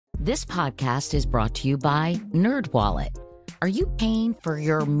This podcast is brought to you by NerdWallet. Are you paying for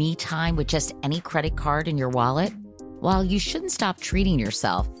your me time with just any credit card in your wallet? While you shouldn't stop treating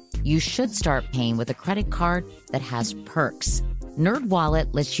yourself, you should start paying with a credit card that has perks.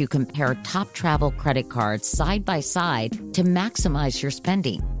 NerdWallet lets you compare top travel credit cards side by side to maximize your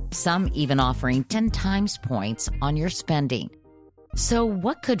spending. Some even offering 10 times points on your spending. So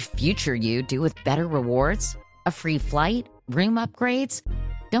what could future you do with better rewards? A free flight? Room upgrades?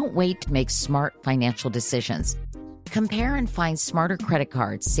 Don't wait to make smart financial decisions. Compare and find smarter credit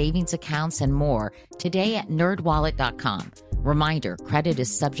cards, savings accounts, and more today at nerdwallet.com. Reminder, credit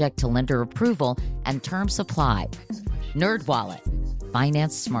is subject to lender approval and terms apply. NerdWallet.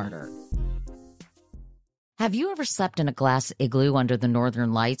 Finance smarter. Have you ever slept in a glass igloo under the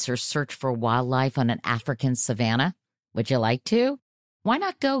northern lights or searched for wildlife on an African savanna? Would you like to? Why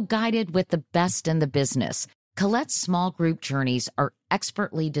not go guided with the best in the business? Colette's small group journeys are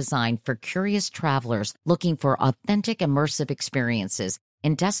expertly designed for curious travelers looking for authentic, immersive experiences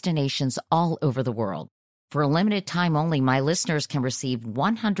in destinations all over the world. For a limited time only, my listeners can receive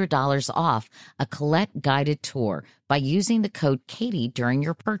 $100 off a Colette guided tour by using the code Katie during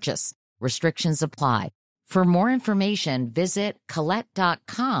your purchase. Restrictions apply. For more information, visit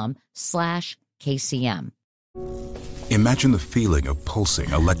colette.com/KCM. Imagine the feeling of pulsing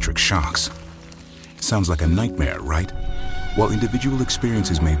electric shocks. Sounds like a nightmare, right? While individual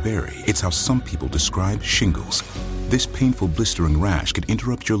experiences may vary, it's how some people describe shingles. This painful blistering rash could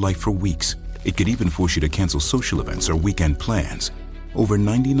interrupt your life for weeks. It could even force you to cancel social events or weekend plans. Over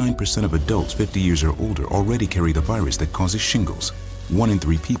 99% of adults 50 years or older already carry the virus that causes shingles. 1 in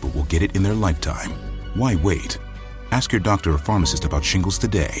 3 people will get it in their lifetime. Why wait? Ask your doctor or pharmacist about shingles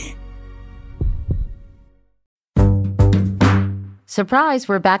today. Surprise,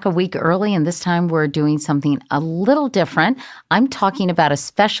 we're back a week early, and this time we're doing something a little different. I'm talking about a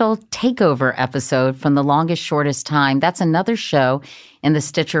special takeover episode from The Longest Shortest Time. That's another show in the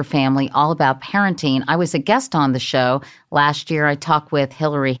Stitcher family all about parenting. I was a guest on the show last year. I talked with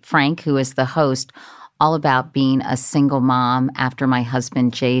Hillary Frank, who is the host, all about being a single mom after my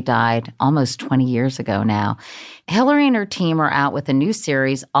husband Jay died almost 20 years ago now. Hillary and her team are out with a new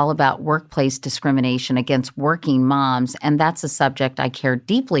series all about workplace discrimination against working moms, and that's a subject I care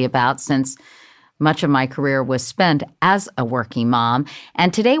deeply about since much of my career was spent as a working mom.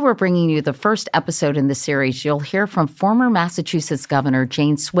 And today we're bringing you the first episode in the series. You'll hear from former Massachusetts Governor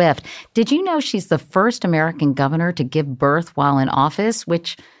Jane Swift. Did you know she's the first American governor to give birth while in office,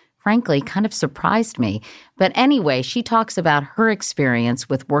 which frankly kind of surprised me. But anyway, she talks about her experience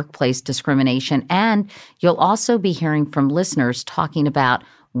with workplace discrimination, and you'll also be hearing from listeners talking about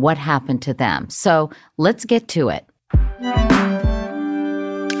what happened to them. So let's get to it.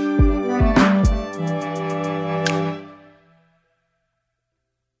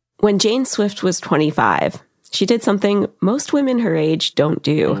 When Jane Swift was 25, she did something most women her age don't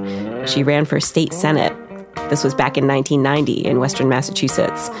do. She ran for state senate. This was back in 1990 in Western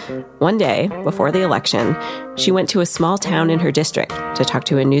Massachusetts. One day, before the election, she went to a small town in her district to talk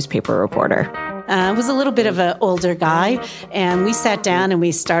to a newspaper reporter. Was a little bit of an older guy, and we sat down and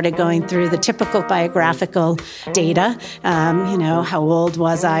we started going through the typical biographical data. How old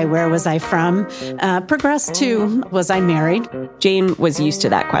was I? Where was I from? Progressed to, was I married? Jane was used to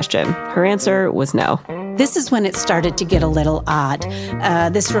that question. Her answer was no. This is when it started to get a little odd.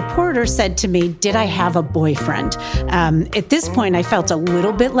 This reporter said to me, did I have a boyfriend? At this point, I felt a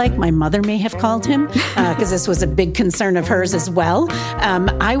little bit like my mother may have called him, because this was a big concern of hers as well.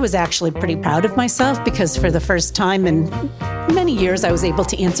 I was actually pretty proud of myself because for the first time in many years, I was able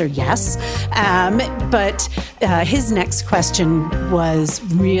to answer yes. But his next question was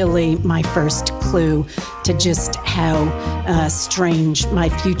really my first clue to just how strange my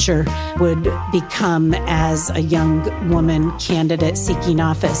future would become as a young woman candidate seeking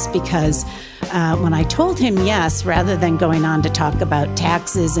office, because when I told him yes, rather than going on to talk about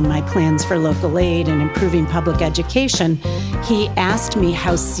taxes and my plans for local aid and improving public education, he asked me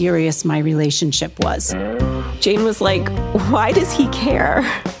how serious my relationship was. Jane was like, why does he care?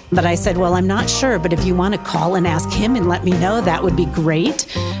 But I said, well, I'm not sure, but if you want to call and ask him and let me know, that would be great.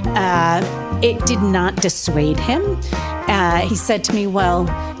 It did not dissuade him. He said to me, well,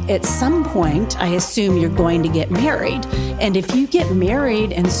 at some point, I assume you're going to get married. And if you get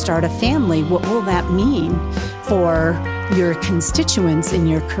married and start a family, what will that mean for your constituents in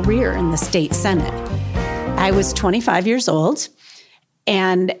your career in the state Senate? I was 25 years old,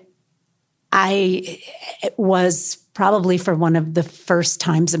 and I was probably for one of the first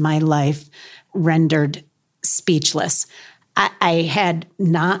times in my life rendered speechless. I had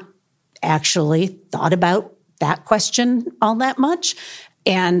not actually thought about that question all that much.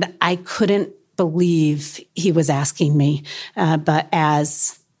 And I couldn't believe he was asking me. But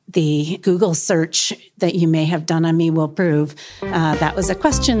as the Google search that you may have done on me will prove, that was a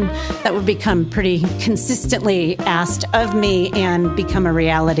question that would become pretty consistently asked of me and become a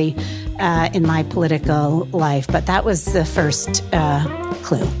reality in my political life. But that was the first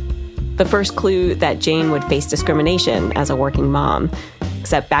clue. The first clue that Jane would face discrimination as a working mom.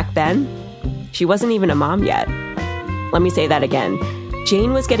 Except back then, she wasn't even a mom yet. Let me say that again.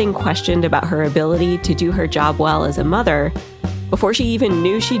 Jane was getting questioned about her ability to do her job well as a mother before she even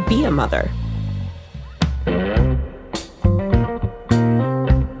knew she'd be a mother.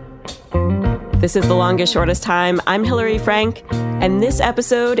 This is The Longest Shortest Time. I'm Hillary Frank, and this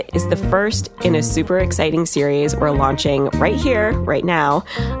episode is the first in a super exciting series we're launching right here, right now,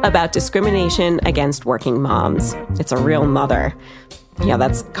 about discrimination against working moms. It's a real mother. Yeah,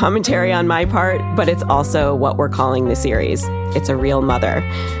 that's commentary on my part, but it's also what we're calling the series. It's a real mother.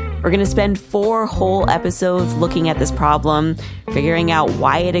 We're going to spend 4 whole episodes looking at this problem, figuring out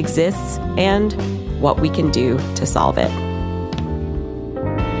why it exists, and what we can do to solve it.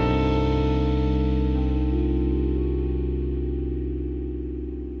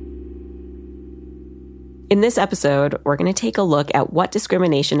 In this episode, we're going to take a look at what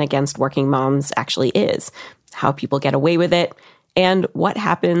discrimination against working moms actually is, how people get away with it, and what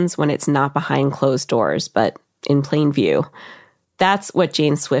happens when it's not behind closed doors, but in plain view. That's what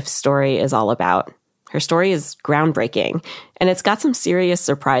Jane Swift's story is all about. Her story is groundbreaking, and it's got some serious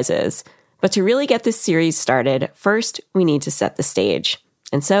surprises. But to really get this series started, first, we need to set the stage.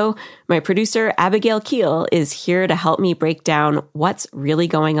 And so, my producer, Abigail Keel, is here to help me break down what's really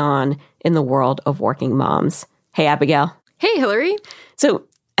going on in the world of working moms. Hey, Abigail. Hey, Hillary. So,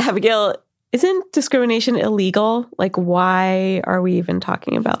 Abigail, isn't discrimination illegal? Like, why are we even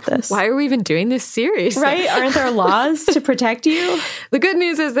talking about this? Why are we even doing this series? Right? Aren't there laws to protect you? The good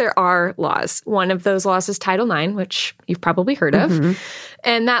news is there are laws. One of those laws is Title IX, which you've probably heard of.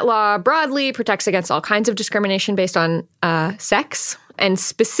 And that law broadly protects against all kinds of discrimination based on sex. And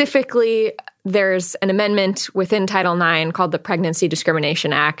specifically, there's an amendment within Title IX called the Pregnancy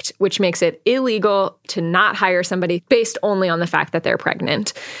Discrimination Act, which makes it illegal to not hire somebody based only on the fact that they're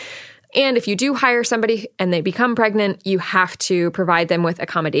pregnant. And if you do hire somebody and they become pregnant, you have to provide them with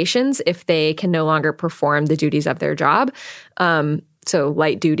accommodations if they can no longer perform the duties of their job. So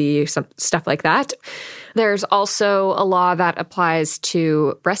light duty, stuff like that. There's also a law that applies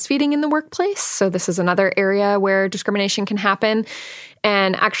to breastfeeding in the workplace. So this is another area where discrimination can happen.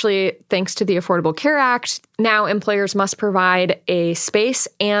 And actually, thanks to the Affordable Care Act, now employers must provide a space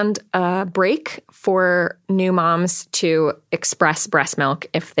and a break for new moms to express breast milk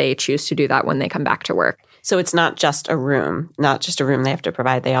if they choose to do that when they come back to work. So it's not just a room they have to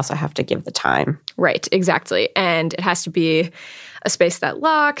provide. They also have to give the time. Right, exactly. And it has to be a space that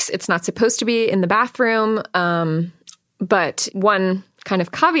locks. It's not supposed to be in the bathroom. But one kind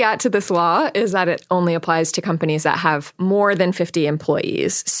of caveat to this law is that it only applies to companies that have more than 50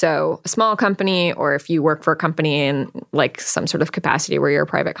 employees. So a small company, or if you work for a company in like some sort of capacity where you're a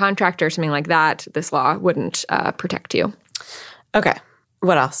private contractor or something like that, this law wouldn't protect you. Okay.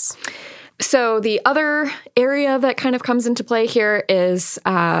 What else? So the other area that kind of comes into play here is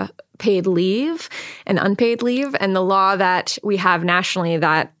paid leave and unpaid leave. And the law that we have nationally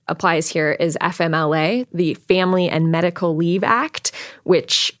that applies here is FMLA, the Family and Medical Leave Act,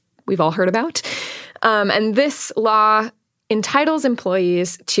 which we've all heard about. And this law entitles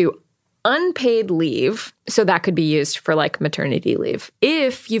employees to unpaid leave. So that could be used for like maternity leave.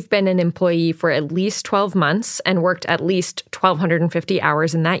 If you've been an employee for at least 12 months and worked at least 1,250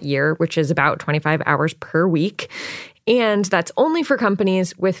 hours in that year, which is about 25 hours per week. And that's only for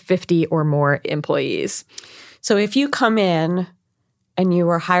companies with 50 or more employees. So if you come in and you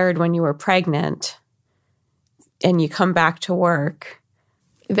were hired when you were pregnant and you come back to work,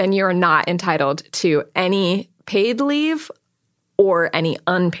 then you're not entitled to any paid leave or any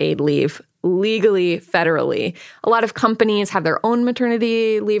unpaid leave legally, federally. A lot of companies have their own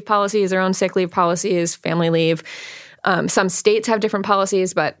maternity leave policies, their own sick leave policies, family leave. Some states have different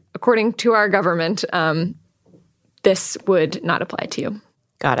policies, but according to our government, this would not apply to you.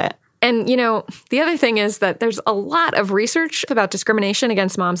 Got it. And, you know, the other thing is that there's a lot of research about discrimination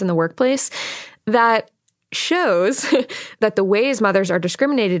against moms in the workplace that shows that the ways mothers are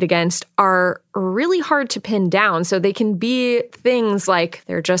discriminated against are really hard to pin down. So they can be things like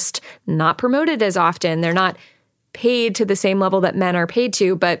they're just not promoted as often. They're not paid to the same level that men are paid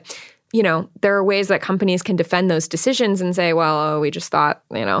to. But, you know, there are ways that companies can defend those decisions and say, well, we just thought,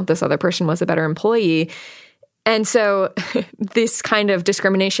 you know, this other person was a better employee. And so this kind of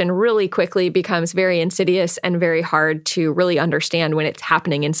discrimination really quickly becomes very insidious and very hard to really understand when it's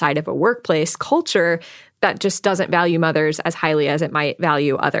happening inside of a workplace culture that just doesn't value mothers as highly as it might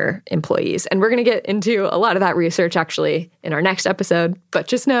value other employees. And we're going to get into a lot of that research actually in our next episode, but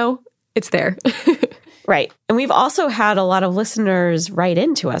just know it's there. Right. And we've also had a lot of listeners write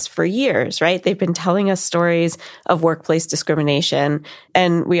into us for years, right? They've been telling us stories of workplace discrimination.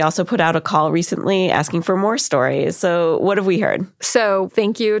 And we also put out a call recently asking for more stories. So what have we heard? So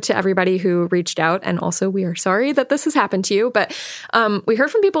thank you to everybody who reached out. And also, we are sorry that this has happened to you. But we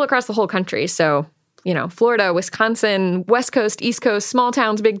heard from people across the whole country. So, you know, Florida, Wisconsin, West Coast, East Coast, small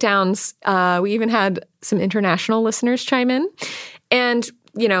towns, big towns. We even had some international listeners chime in. And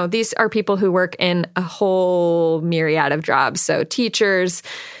you know, these are people who work in a whole myriad of jobs. So teachers,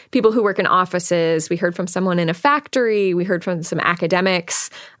 people who work in offices. We heard from someone in a factory. We heard from some academics.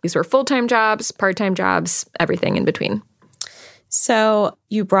 These were full-time jobs, part-time jobs, everything in between. So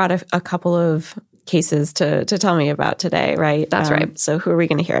you brought a couple of cases to tell me about today, right? That's right. So who are we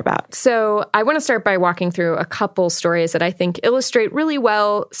going to hear about? So I want to start by walking through a couple stories that I think illustrate really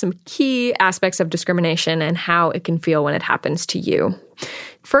well some key aspects of discrimination and how it can feel when it happens to you.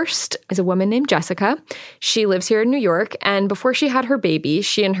 First is a woman named Jessica. She lives here in New York, and before she had her baby,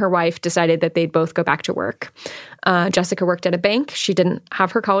 she and her wife decided that they'd both go back to work. Jessica worked at a bank. She didn't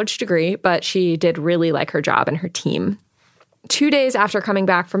have her college degree, but she did really like her job and her team. 2 days after coming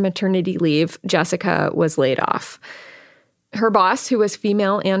back from maternity leave, Jessica was laid off. Her boss, who was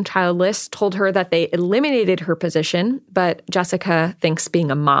female and childless, told her that they eliminated her position, but Jessica thinks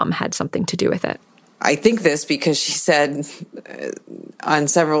being a mom had something to do with it. I think this because she said on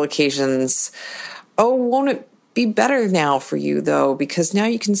several occasions, "Oh, won't it be better now for you, though? Because now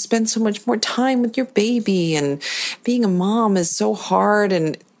you can spend so much more time with your baby, and being a mom is so hard,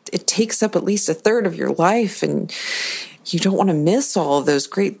 and it takes up at least a third of your life, and you don't want to miss all of those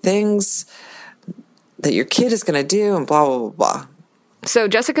great things that your kid is going to do," and blah, blah, blah, blah. So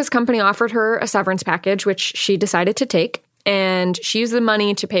Jessica's company offered her a severance package, which she decided to take. And she used the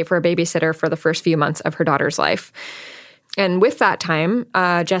money to pay for a babysitter for the first few months of her daughter's life. And with that time,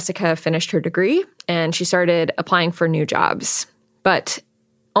 Jessica finished her degree and she started applying for new jobs. But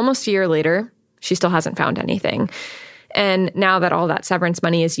almost a year later, she still hasn't found anything. And now that all that severance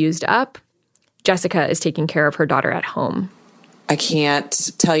money is used up, Jessica is taking care of her daughter at home. I can't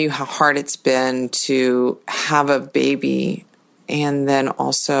tell you how hard it's been to have a baby and then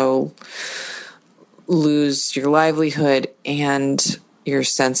also lose your livelihood and your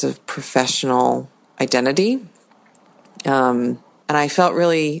sense of professional identity. And I felt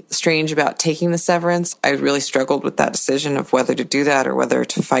really strange about taking the severance. I really struggled with that decision of whether to do that or whether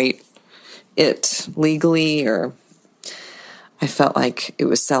to fight it legally, or I felt like it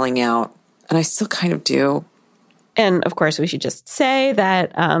was selling out. And I still kind of do. And of course, we should just say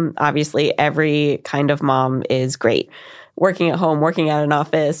that obviously every kind of mom is great. Working at home, working at an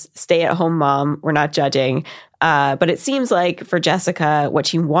office, stay-at-home mom, we're not judging. But it seems like for Jessica, what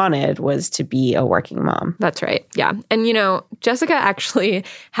she wanted was to be a working mom. That's right. Yeah. And, you know, Jessica actually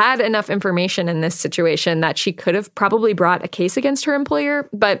had enough information in this situation that she could have probably brought a case against her employer.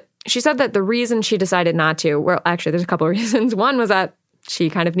 But she said that the reason she decided not to, well, actually, there's a couple of reasons. One was that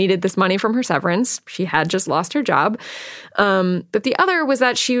she kind of needed this money from her severance. She had just lost her job. But the other was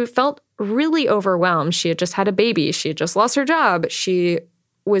that she felt really overwhelmed. She had just had a baby. She had just lost her job. She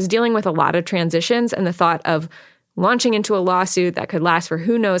was dealing with a lot of transitions, and the thought of launching into a lawsuit that could last for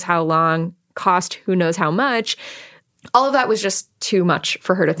who knows how long, cost who knows how much, all of that was just too much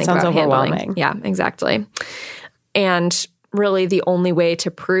for her to think about handling. Yeah, exactly. And really the only way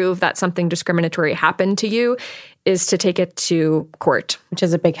to prove that something discriminatory happened to you is to take it to court. Which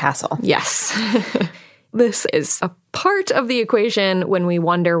is a big hassle. Yes. This is a part of the equation when we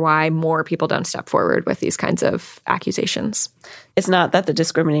wonder why more people don't step forward with these kinds of accusations. It's not that the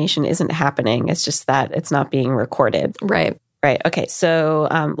discrimination isn't happening. It's just that it's not being recorded. Right. Right. Okay. So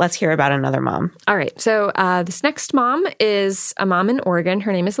let's hear about another mom. All right. So this next mom is a mom in Oregon.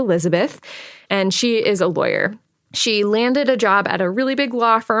 Her name is Elizabeth, and she is a lawyer. She landed a job at a really big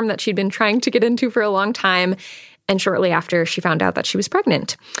law firm that she'd been trying to get into for a long time. And shortly after, she found out that she was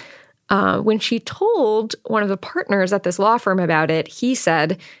pregnant. When she told one of the partners at this law firm about it, he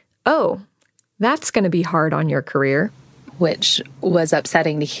said, "Oh, that's going to be hard on your career." Which was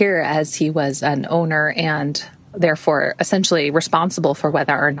upsetting to hear, as he was an owner and therefore essentially responsible for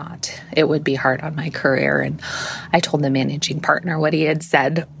whether or not it would be hard on my career. And I told the managing partner what he had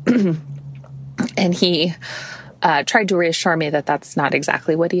said, and he tried to reassure me that that's not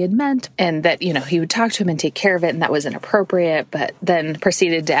exactly what he had meant, and that, he would talk to him and take care of it, and that was inappropriate, but then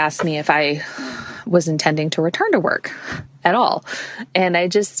proceeded to ask me if I was intending to return to work at all. And I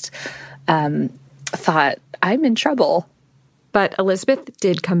just thought, I'm in trouble. But Elizabeth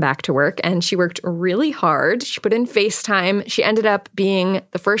did come back to work, and she worked really hard. She put in FaceTime. She ended up being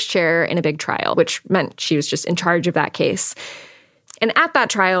the first chair in a big trial, which meant she was just in charge of that case. And at that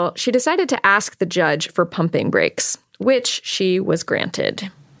trial, she decided to ask the judge for pumping breaks, which she was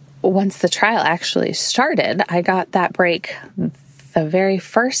granted. Once the trial actually started, I got that break the very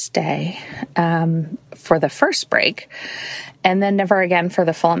first day for the first break, and then never again for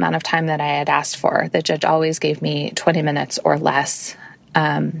the full amount of time that I had asked for. The judge always gave me 20 minutes or less,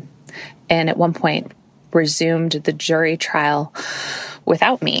 and at one point resumed the jury trial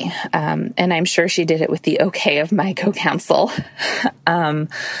without me. And I'm sure she did it with the okay of my co-counsel.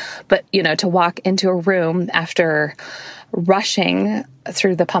 But, to walk into a room after rushing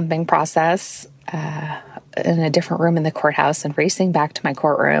through the pumping process in a different room in the courthouse and racing back to my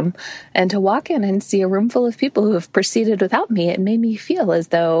courtroom, and to walk in and see a room full of people who have proceeded without me, it made me feel as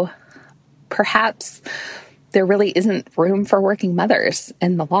though perhaps there really isn't room for working mothers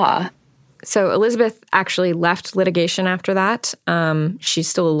in the law. So Elizabeth actually left litigation after that. She's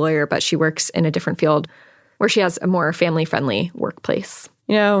still a lawyer, but she works in a different field where she has a more family-friendly workplace.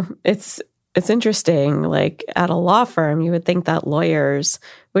 It's interesting. Like at a law firm, you would think that lawyers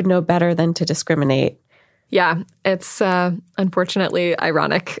would know better than to discriminate. Yeah, it's unfortunately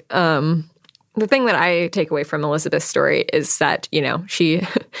ironic. The thing that I take away from Elizabeth's story is that,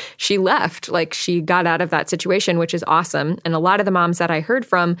 she left, like she got out of that situation, which is awesome. And a lot of the moms that I heard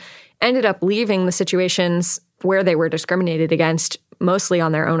from ended up leaving the situations where they were discriminated against, mostly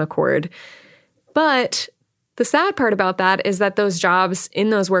on their own accord. But the sad part about that is that those jobs in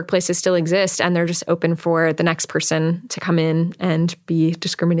those workplaces still exist, and they're just open for the next person to come in and be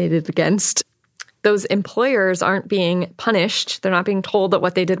discriminated against. Those employers aren't being punished. They're not being told that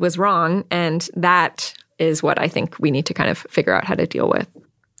what they did was wrong. And that is what I think we need to kind of figure out how to deal with.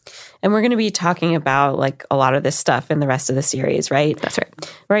 And we're going to be talking about like a lot of this stuff in the rest of the series, right? That's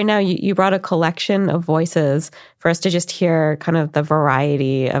right. Right now, you brought a collection of voices for us to just hear kind of the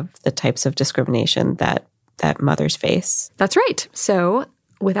variety of the types of discrimination that mothers face. That's right. So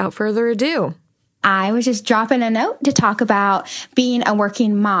without further ado, I was just dropping a note to talk about being a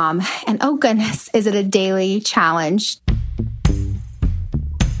working mom. And oh goodness, is it a daily challenge.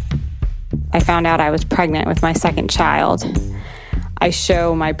 I found out I was pregnant with my second child. I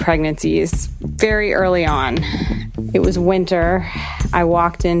show my pregnancies very early on. It was winter. I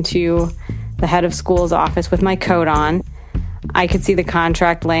walked into the head of school's office with my coat on. I could see the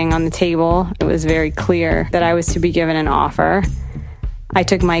contract laying on the table. It was very clear that I was to be given an offer. I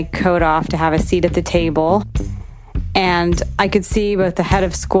took my coat off to have a seat at the table, and I could see both the head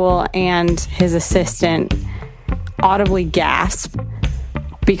of school and his assistant audibly gasp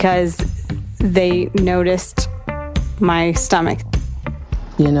because they noticed my stomach.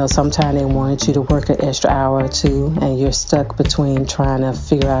 Sometimes they wanted you to work an extra hour or two, and you're stuck between trying to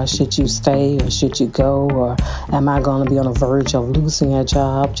figure out should you stay or should you go, or am I going to be on the verge of losing a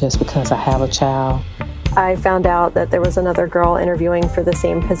job just because I have a child? I found out that there was another girl interviewing for the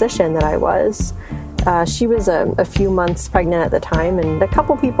same position that I was. She was a few months pregnant at the time, and a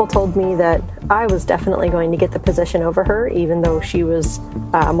couple people told me that I was definitely going to get the position over her, even though she was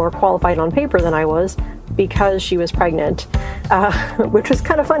more qualified on paper than I was, because she was pregnant, which was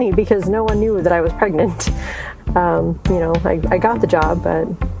kind of funny because no one knew that I was pregnant. I got the job, but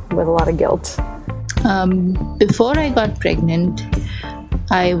with a lot of guilt. Before I got pregnant,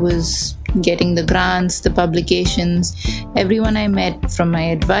 I was getting the grants, the publications. Everyone I met, from my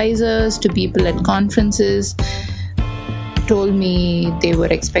advisors to people at conferences, told me they were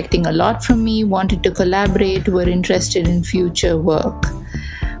expecting a lot from me, wanted to collaborate, were interested in future work.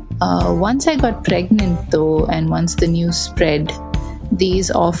 Once I got pregnant, though, and once the news spread,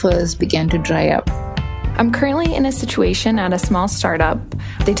 these offers began to dry up. I'm currently in a situation at a small startup.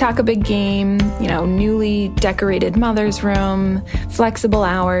 They talk a big game, newly decorated mother's room, flexible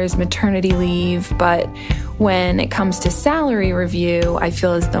hours, maternity leave, but when it comes to salary review, I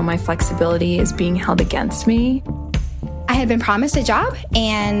feel as though my flexibility is being held against me. I had been promised a job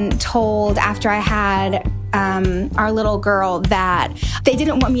and told after I had our little girl that they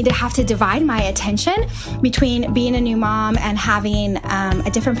didn't want me to have to divide my attention between being a new mom and having a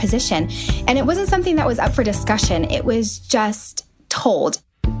different position. And it wasn't something that was up for discussion. It was just told.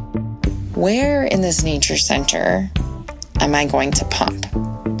 Where in this nature center am I going to pump?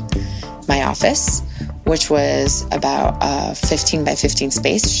 My office, which was about a 15 by 15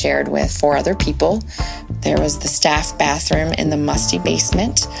 space shared with 4 other people. There was the staff bathroom in the musty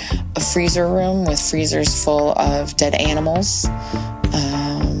basement, a freezer room with freezers full of dead animals.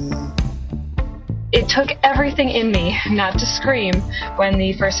 took everything in me not to scream when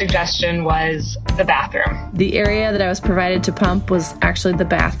the first suggestion was the bathroom. The area that I was provided to pump was actually the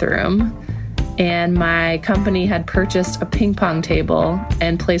bathroom, and my company had purchased a ping pong table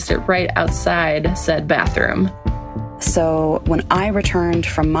and placed it right outside said bathroom. So when I returned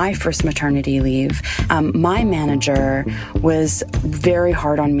from my first maternity leave, my manager was very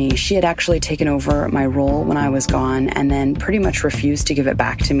hard on me. She had actually taken over my role when I was gone and then pretty much refused to give it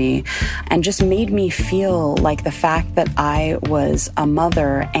back to me, and just made me feel like the fact that I was a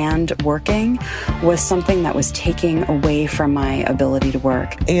mother and working was something that was taking away from my ability to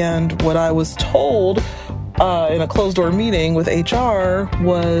work. And what I was told in a closed-door meeting with HR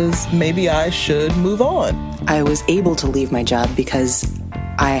was maybe I should move on. I was able to leave my job because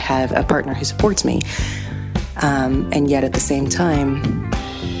I have a partner who supports me. And yet at the same time,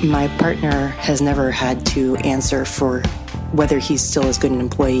 my partner has never had to answer for whether he's still as good an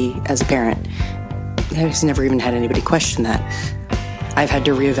employee as a parent. He's never even had anybody question that. I've had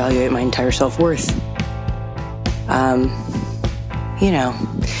to reevaluate my entire self-worth.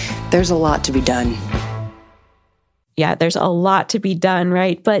 There's a lot to be done. Yeah, there's a lot to be done,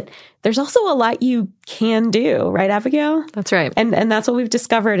 right? But there's also a lot you can do, right, Abigail? That's right. And that's what we've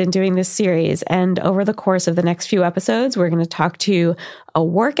discovered in doing this series. And over the course of the next few episodes, we're going to talk to a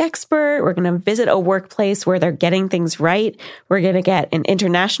work expert. We're going to visit a workplace where they're getting things right. We're going to get an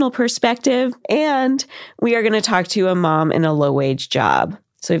international perspective. And we are going to talk to a mom in a low-wage job.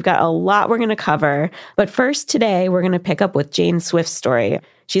 So we've got a lot we're going to cover. But first, today, we're going to pick up with Jane Swift's story.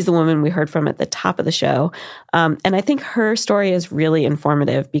 She's the woman we heard from at the top of the show. And I think her story is really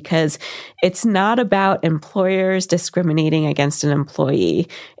informative because it's not about employers discriminating against an employee.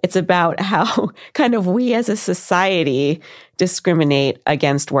 It's about how kind of we as a society discriminate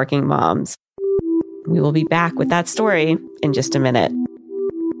against working moms. We will be back with that story in just a minute.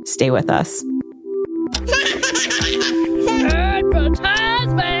 Stay with us.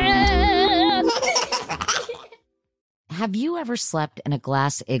 Have you ever slept in a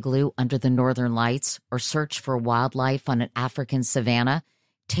glass igloo under the northern lights or searched for wildlife on an African savanna?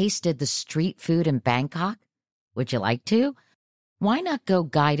 Tasted the street food in Bangkok? Would you like to? Why not go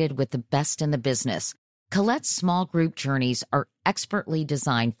guided with the best in the business? Colette's small group journeys are expertly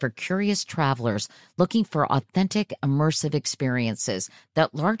designed for curious travelers looking for authentic, immersive experiences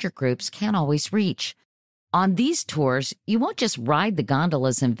that larger groups can't always reach. On these tours, you won't just ride the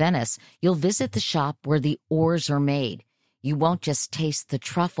gondolas in Venice. You'll visit the shop where the oars are made. You won't just taste the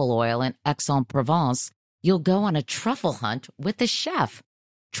truffle oil in Aix-en-Provence. You'll go on a truffle hunt with the chef.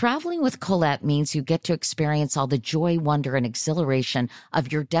 Traveling with Colette means you get to experience all the joy, wonder, and exhilaration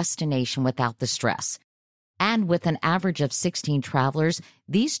of your destination without the stress. And with an average of 16 travelers,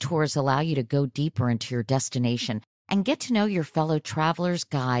 these tours allow you to go deeper into your destination and get to know your fellow travelers,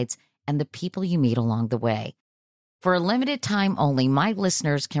 guides, and the people you meet along the way. For a limited time only, my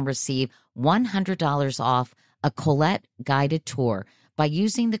listeners can receive $100 off a Colette guided tour by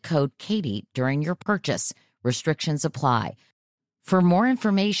using the code Katie during your purchase. Restrictions apply. For more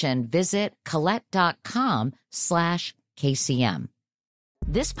information, visit colette.com/KCM.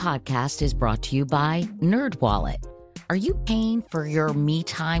 This podcast is brought to you by NerdWallet. Are you paying for your me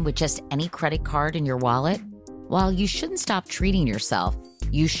time with just any credit card in your wallet? While you shouldn't stop treating yourself,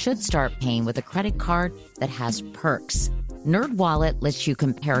 you should start paying with a credit card that has perks. NerdWallet lets you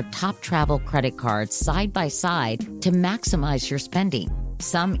compare top travel credit cards side by side to maximize your spending.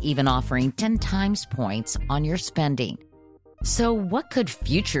 Some even offering 10 times points on your spending. So what could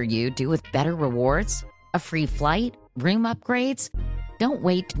future you do with better rewards? A free flight? Room upgrades? Don't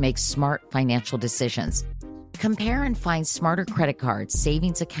wait to make smart financial decisions. Compare and find smarter credit cards,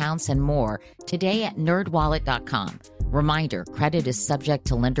 savings accounts, and more today at nerdwallet.com. Reminder, credit is subject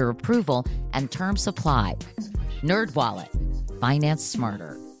to lender approval and terms apply. NerdWallet. Finance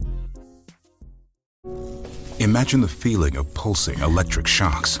smarter. Imagine the feeling of pulsing electric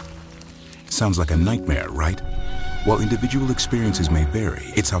shocks. Sounds like a nightmare, right? While individual experiences may vary,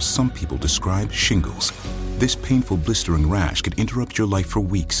 it's how some people describe shingles. This painful blistering rash could interrupt your life for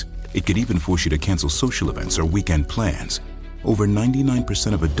weeks. It could even force you to cancel social events or weekend plans. Over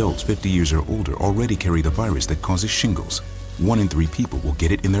 99% of adults 50 years or older already carry the virus that causes shingles. 1 in 3 people will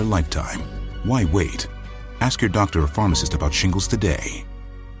get it in their lifetime. Why wait? Ask your doctor or pharmacist about shingles today.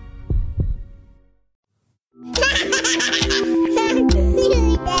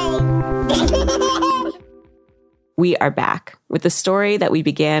 We are back with the story that we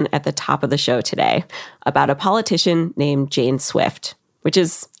began at the top of the show today about a politician named Jane Swift, which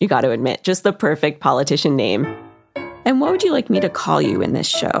is, you got to admit, just the perfect politician name. And what would you like me to call you in this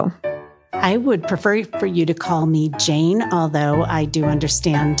show? I would prefer for you to call me Jane, although I do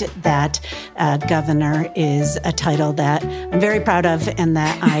understand that governor is a title that I'm very proud of and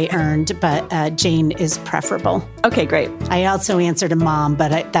that I earned, but Jane is preferable. Okay, great. I also answered a mom,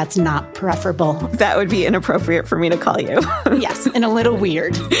 but that's not preferable. That would be inappropriate for me to call you. Yes, and a little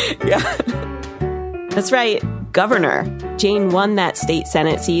weird. Yeah. That's right. Governor. Jane won that state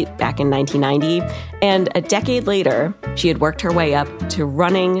Senate seat back in 1990, and a decade later, she had worked her way up to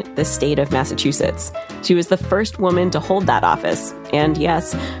running the state of Massachusetts. She was the first woman to hold that office, and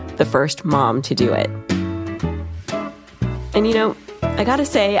yes, the first mom to do it. And you know, I gotta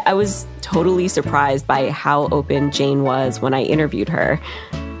say, I was totally surprised by how open Jane was when I interviewed her.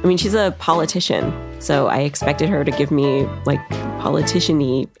 I mean, she's a politician, so I expected her to give me, like,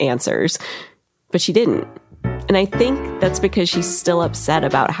 politician-y answers, but she didn't. And I think that's because she's still upset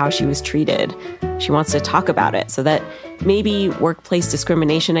about how she was treated. She wants to talk about it so that maybe workplace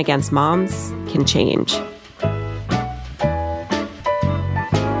discrimination against moms can change.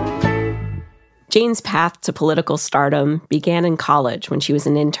 Jane's path to political stardom began in college when she was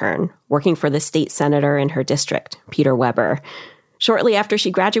an intern, working for the state senator in her district, Peter Weber. Shortly after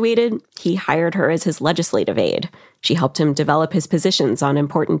she graduated, he hired her as his legislative aide. She helped him develop his positions on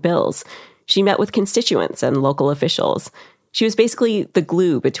important bills. She met with constituents and local officials. She was basically the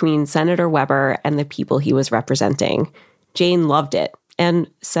glue between Senator Weber and the people he was representing. Jane loved it, and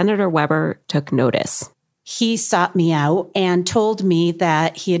Senator Weber took notice. He sought me out and told me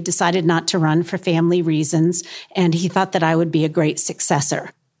that he had decided not to run for family reasons, and he thought that I would be a great successor.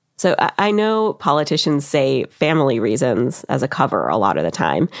 So I know politicians say family reasons as a cover a lot of the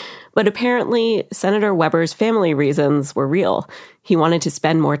time, but apparently Senator Weber's family reasons were real. He wanted to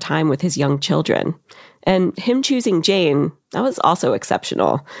spend more time with his young children. And him choosing Jane, that was also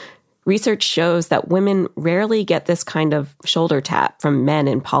exceptional. Research shows that women rarely get this kind of shoulder tap from men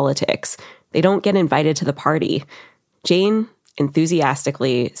in politics. They don't get invited to the party. Jane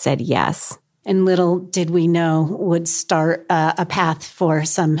enthusiastically said yes. And little did we know would start a path for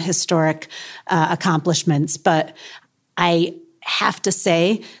some historic accomplishments. But I have to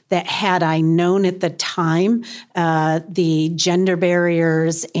say that had I known at the time the gender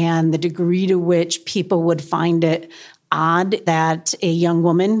barriers and the degree to which people would find it odd that a young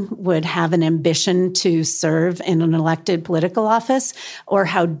woman would have an ambition to serve in an elected political office, or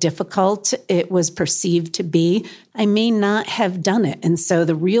how difficult it was perceived to be, I may not have done it. And so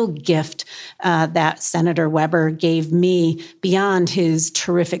the real gift that Senator Weber gave me, beyond his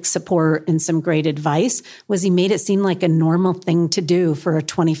terrific support and some great advice, was he made it seem like a normal thing to do for a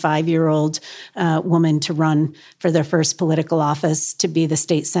 25-year-old woman to run for their first political office, to be the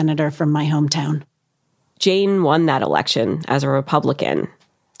state senator from my hometown. Jane won that election as a Republican,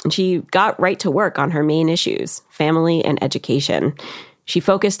 and she got right to work on her main issues, family and education. She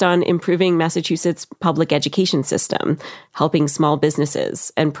focused on improving Massachusetts' public education system, helping small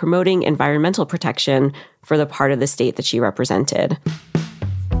businesses, and promoting environmental protection for the part of the state that she represented.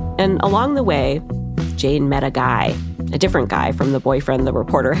 And along the way, Jane met a guy, a different guy from the boyfriend the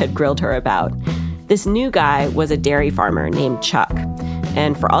reporter had grilled her about. This new guy was a dairy farmer named Chuck.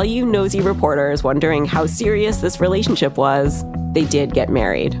 And for all you nosy reporters wondering how serious this relationship was, they did get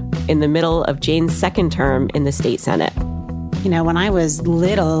married in the middle of Jane's second term in the state Senate. You know, when I was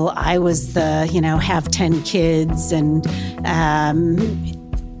little, I was the, have 10 kids and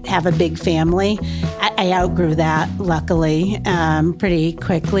have a big family. I outgrew that, luckily, pretty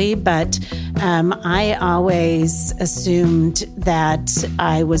quickly. But I always assumed that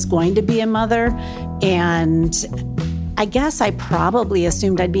I was going to be a mother, and I guess I probably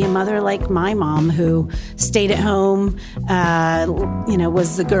assumed I'd be a mother like my mom, who stayed at home,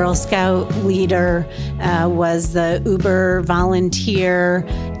 was the Girl Scout leader, was the Uber volunteer.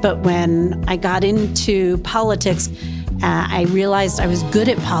 But when I got into politics, I realized I was good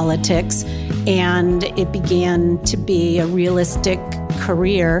at politics, and it began to be a realistic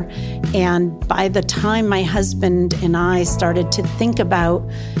career. And by the time my husband and I started to think about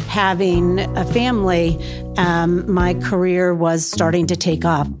having a family, my career was starting to take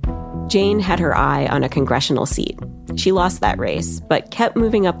off. Jane had her eye on a congressional seat. She lost that race, but kept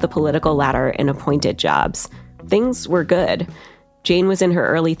moving up the political ladder in appointed jobs. Things were good. Jane was in her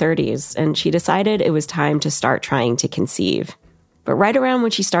early 30s, and she decided it was time to start trying to conceive. But right around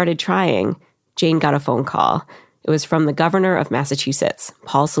when she started trying, Jane got a phone call. It was from the governor of Massachusetts,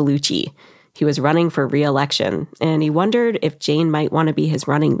 Paul Cellucci. He was running for re-election, and he wondered if Jane might want to be his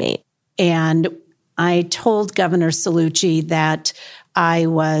running mate. And I told Governor Cellucci that I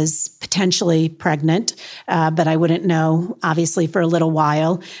was potentially pregnant, but I wouldn't know, obviously, for a little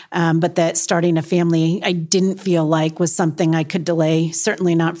while. But that starting a family, I didn't feel like was something I could delay,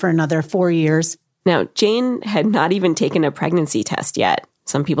 certainly not for another 4 years. Now, Jane had not even taken a pregnancy test yet.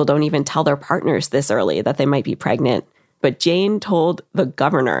 Some people don't even tell their partners this early that they might be pregnant. But Jane told the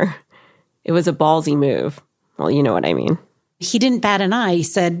governor. It was a ballsy move. Well, you know what I mean. He didn't bat an eye. He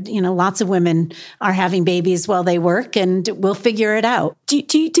said, lots of women are having babies while they work, and we'll figure it out.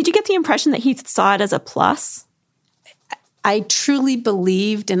 Did you get the impression that he saw it as a plus? I truly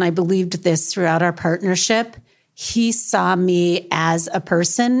believed, and I believed this throughout our partnership, he saw me as a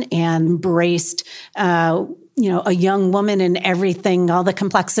person and embraced, a young woman and everything, all the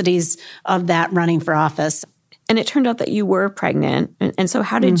complexities of that running for office. And it turned out that you were pregnant. And so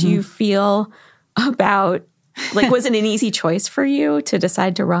how did you feel about, was it an easy choice for you to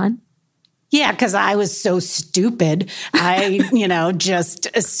decide to run? Yeah, because I was so stupid. I, just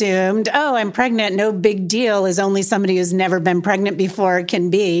assumed, I'm pregnant. No big deal. Is only somebody who's never been pregnant before can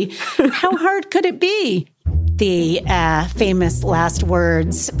be. How hard could it be? The famous last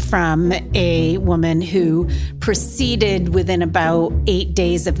words from a woman who proceeded within about 8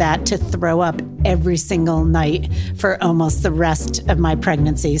 days of that to throw up every single night for almost the rest of my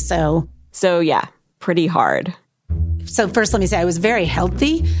pregnancy. So yeah, pretty hard. So first, let me say I was very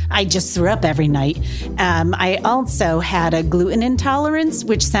healthy. I just threw up every night. I also had a gluten intolerance,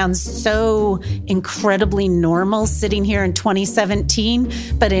 which sounds so incredibly normal sitting here in 2017.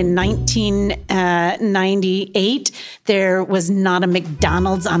 But in 1998, there was not a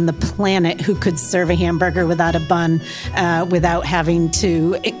McDonald's on the planet who could serve a hamburger without a bun, without having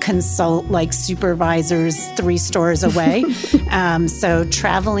to consult supervisors 3 stores away. So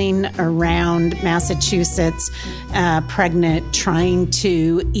traveling around Massachusetts, pregnant, trying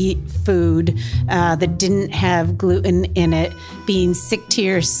to eat food that didn't have gluten in it, being sick to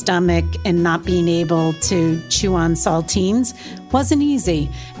your stomach and not being able to chew on saltines wasn't easy.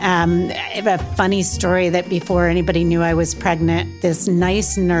 I have a funny story that before anybody knew I was pregnant, this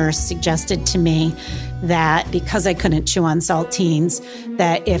nice nurse suggested to me that because I couldn't chew on saltines,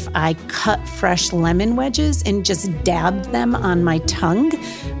 that if I cut fresh lemon wedges and just dabbed them on my tongue,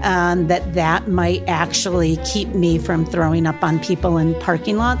 that might actually keep me from throwing up on people in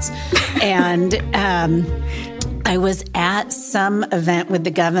parking lots. And I was at some event with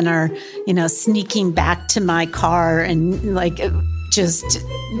the governor, sneaking back to my car and just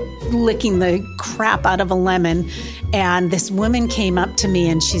licking the crap out of a lemon. And this woman came up to me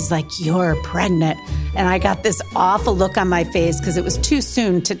and she's like, "You're pregnant." And I got this awful look on my face because it was too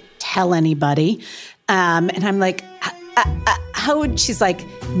soon to tell anybody. And I'm like, how would, she's like,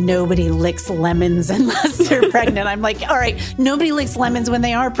 "Nobody licks lemons unless they're pregnant." I'm like, all right, nobody licks lemons when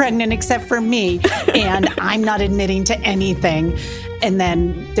they are pregnant except for me. And I'm not admitting to anything. And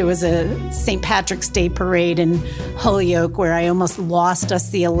then there was a St. Patrick's Day parade in Holyoke where I almost lost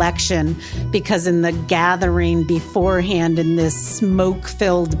us the election because in the gathering beforehand in this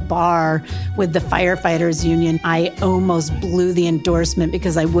smoke-filled bar with the firefighters union, I almost blew the endorsement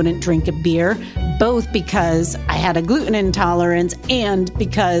because I wouldn't drink a beer, both because I had a gluten intolerance and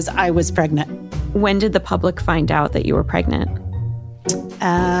because I was pregnant. When did the public find out that you were pregnant?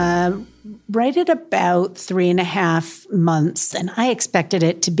 Right at about 3.5 months, and I expected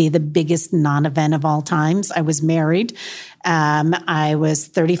it to be the biggest non-event of all times. I was married. I was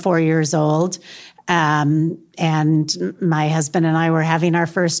 34 years old, and my husband and I were having our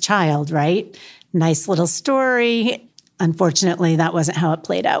first child, right? Nice little story. Unfortunately, that wasn't how it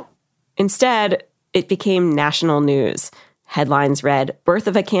played out. Instead, it became national news. Headlines read, "Birth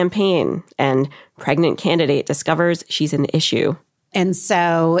of a campaign," and "Pregnant candidate discovers she's an issue." And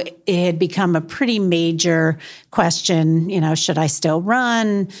so it had become a pretty major question, should I still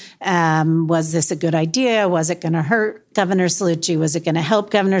run? Was this a good idea? Was it going to hurt Governor Cellucci? Was it going to help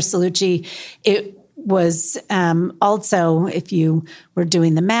Governor Cellucci? It was also, if you were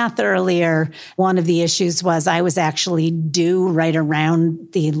doing the math earlier, one of the issues was I was actually due right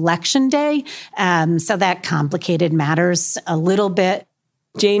around the election day. So that complicated matters a little bit.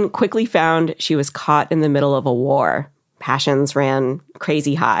 Jane quickly found she was caught in the middle of a war. Passions ran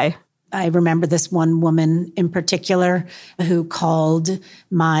crazy high. I remember this one woman in particular who called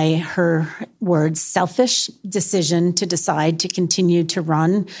her words, selfish decision to decide to continue to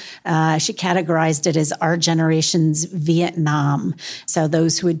run. She categorized it as our generation's Vietnam. So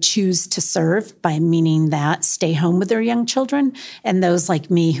those who would choose to serve by meaning that stay home with their young children, and those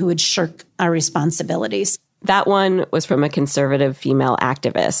like me who would shirk our responsibilities. That one was from a conservative female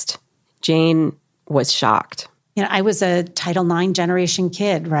activist. Jane was shocked. I was a Title IX generation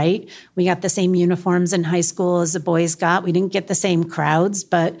kid, right? We got the same uniforms in high school as the boys got. We didn't get the same crowds,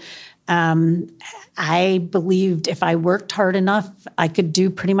 but I believed if I worked hard enough, I could do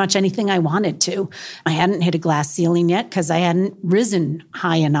pretty much anything I wanted to. I hadn't hit a glass ceiling yet because I hadn't risen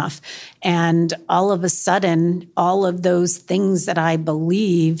high enough. And all of a sudden, all of those things that I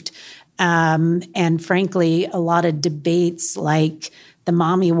believed, and frankly, a lot of debates like the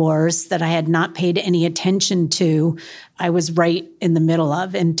mommy wars that I had not paid any attention to, I was right in the middle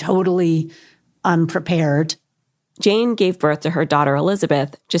of and totally unprepared. Jane gave birth to her daughter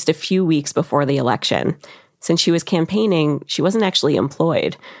Elizabeth just a few weeks before the election. Since she was campaigning, she wasn't actually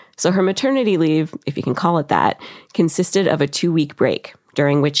employed. So her maternity leave, if you can call it that, consisted of a 2-week break,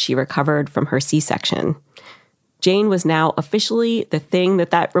 during which she recovered from her C-section. Jane was now officially the thing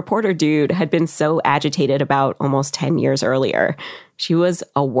that reporter dude had been so agitated about almost 10 years earlier. She was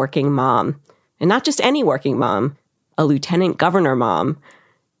a working mom. And not just any working mom, a lieutenant governor mom.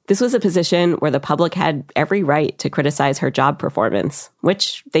 This was a position where the public had every right to criticize her job performance,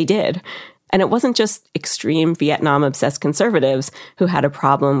 which they did. And it wasn't just extreme Vietnam-obsessed conservatives who had a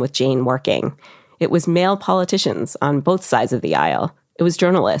problem with Jane working. It was male politicians on both sides of the aisle. It was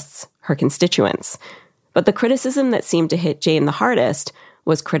journalists, her constituents. But the criticism that seemed to hit Jane the hardest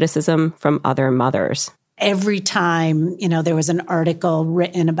was criticism from other mothers. Every time, there was an article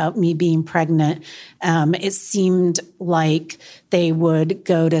written about me being pregnant, it seemed like they would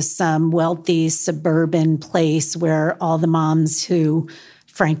go to some wealthy suburban place where all the moms who,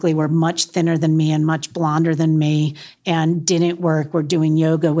 frankly, were much thinner than me and much blonder than me and didn't work, were doing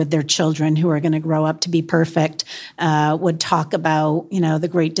yoga with their children who are going to grow up to be perfect, would talk about, the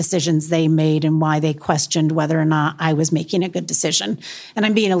great decisions they made and why they questioned whether or not I was making a good decision. And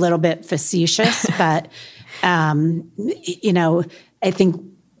I'm being a little bit facetious, but, I think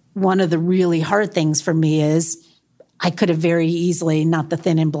one of the really hard things for me is I could have very easily, not the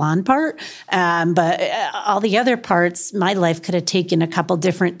thin and blonde part, but all the other parts, my life could have taken a couple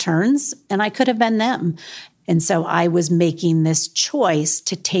different turns and I could have been them. And so I was making this choice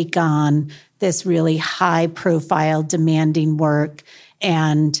to take on this really high profile, demanding work.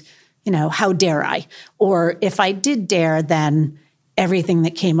 And, how dare I? Or if I did dare, then everything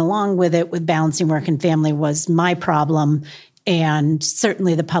that came along with it, with balancing work and family, was my problem. And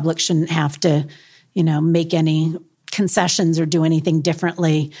certainly the public shouldn't have to, make any concessions or do anything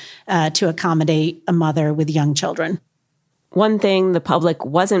differently to accommodate a mother with young children. One thing the public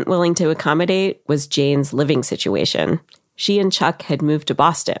wasn't willing to accommodate was Jane's living situation. She and Chuck had moved to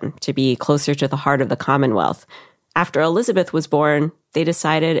Boston to be closer to the heart of the Commonwealth. After Elizabeth was born, they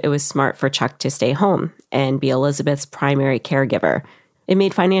decided it was smart for Chuck to stay home and be Elizabeth's primary caregiver. It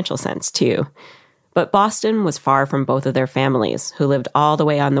made financial sense, too. But Boston was far from both of their families, who lived all the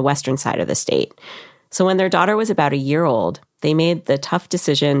way on the western side of the state. So when their daughter was about a year old, they made the tough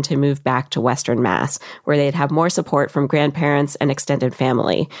decision to move back to Western Mass, where they'd have more support from grandparents and extended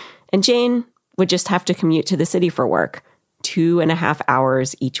family. And Jane would just have to commute to the city for work, 2.5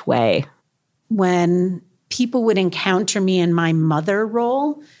 hours each way. When people would encounter me in my mother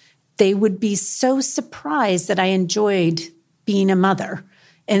role, they would be so surprised that I enjoyed being a mother.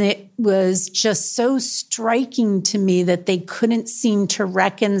 And it was just so striking to me that they couldn't seem to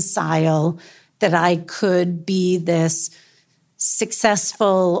reconcile that I could be this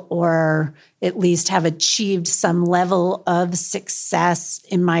successful, or at least have achieved some level of success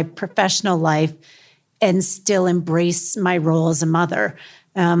in my professional life, and still embrace my role as a mother.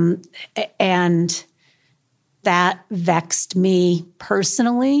 And that vexed me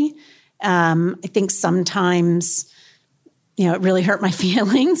personally. I think sometimes, it really hurt my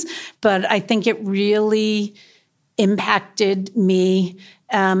feelings, but I think it really impacted me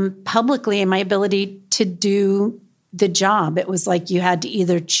publicly and my ability to do the job. It was like you had to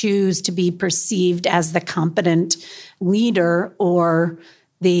either choose to be perceived as the competent leader or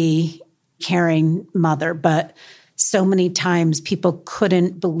the caring mother. But so many times people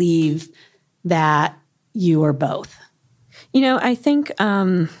couldn't believe that you were both. I think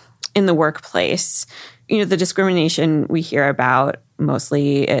in the workplace, the discrimination we hear about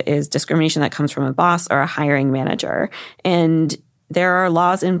mostly is discrimination that comes from a boss or a hiring manager. And there are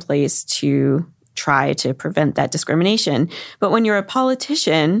laws in place to try to prevent that discrimination. But when you're a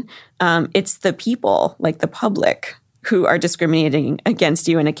politician, it's the people, like the public, who are discriminating against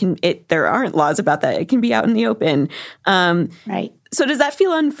you. And there aren't laws about that. It can be out in the open. Right. So does that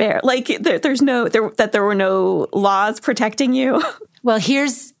feel unfair? Like that there were no laws protecting you? Well,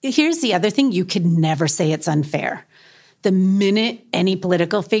 here's the other thing. You could never say it's unfair. The minute any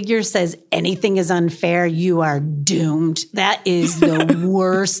political figure says anything is unfair, you are doomed. That is the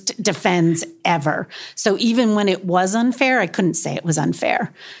worst defense ever. So even when it was unfair, I couldn't say it was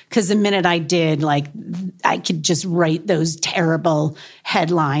unfair. Because the minute I did, I could just write those terrible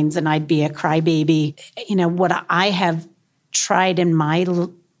headlines and I'd be a crybaby. What I have tried in my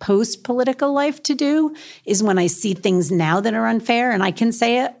post-political life to do is when I see things now that are unfair and I can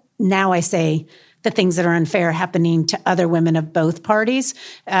say it, now I say the things that are unfair happening to other women of both parties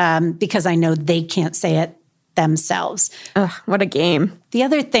because I know they can't say it themselves. Ugh, what a game. The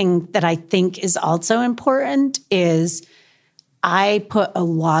other thing that I think is also important is I put a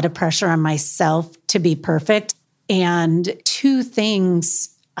lot of pressure on myself to be perfect. And two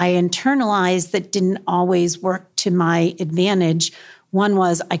things I internalized that didn't always work to my advantage. One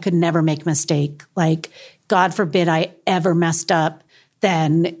was I could never make a mistake. God forbid I ever messed up,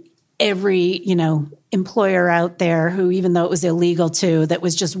 then every, employer out there who, even though it was illegal to, that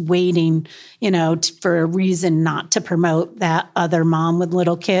was just waiting, for a reason not to promote that other mom with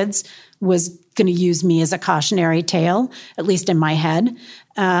little kids was going to use me as a cautionary tale, at least in my head.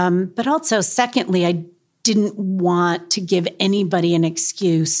 But also, secondly, I didn't want to give anybody an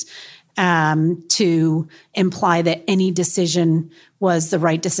excuse to imply that any decision was the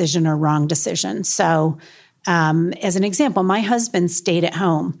right decision or wrong decision. So, as an example, my husband stayed at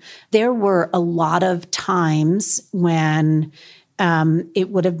home. There were a lot of times when it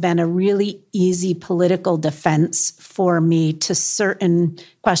would have been a really easy political defense for me to certain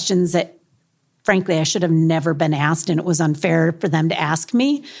questions that, frankly, I should have never been asked, and it was unfair for them to ask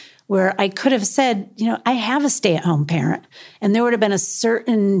me, where I could have said, I have a stay-at-home parent. And there would have been a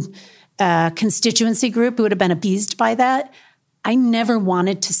certain constituency group who would have been appeased by that. I never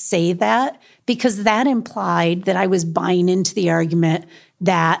wanted to say that because that implied that I was buying into the argument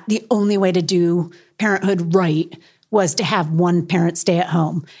that the only way to do parenthood right was to have one parent stay at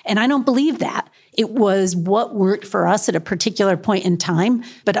home. And I don't believe that. It was what worked for us at a particular point in time.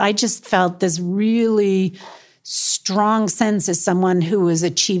 But I just felt this really strong sense as someone who was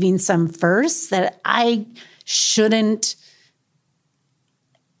achieving some first that I shouldn't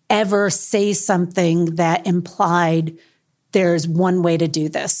ever say something that implied there's one way to do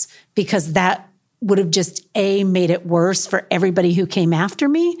this, because that would have just, made it worse for everybody who came after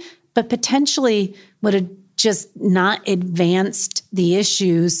me, but potentially would have just not advanced the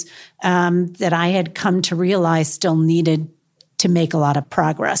issues that I had come to realize still needed to make a lot of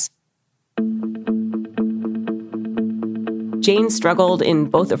progress. Jane struggled in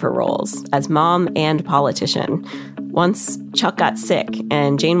both of her roles, as mom and politician. Once, Chuck got sick,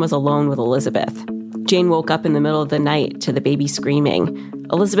 and Jane was alone with Elizabeth. Jane woke up in the middle of the night to the baby screaming.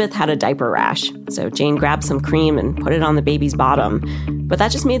 Elizabeth had a diaper rash, so Jane grabbed some cream and put it on the baby's bottom. But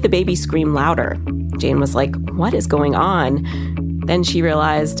that just made the baby scream louder. Jane was like, what is going on? Then she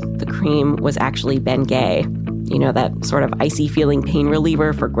realized the cream was actually Bengay. That sort of icy feeling pain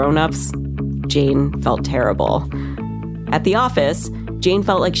reliever for grown-ups. Jane felt terrible. At the office, Jane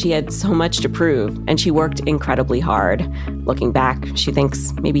felt like she had so much to prove, and she worked incredibly hard. Looking back, she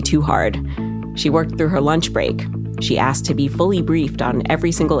thinks maybe too hard. She worked through her lunch break. She asked to be fully briefed on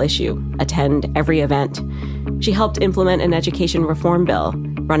every single issue, attend every event. She helped implement an education reform bill,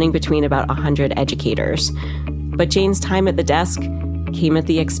 running between about 100 educators. But Jane's time at the desk came at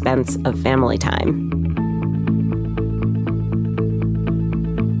the expense of family time.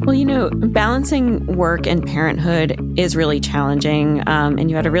 Well, balancing work and parenthood is really challenging, and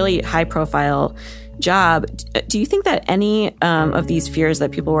you had a really high-profile job. Do you think that any of these fears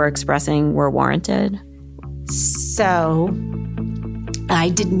that people were expressing were warranted? So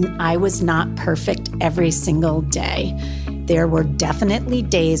I was not perfect every single day. There were definitely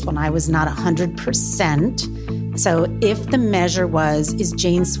days when I was not 100%. So if the measure was, is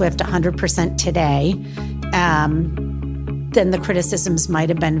Jane Swift 100% today, then the criticisms might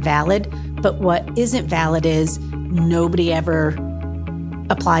have been valid. But what isn't valid is nobody ever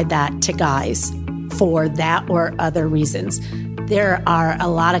applied that to guys for that or other reasons. There are a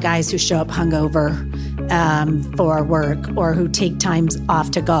lot of guys who show up hungover for work, or who take times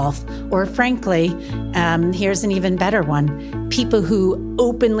off to golf, or frankly, here's an even better one. People who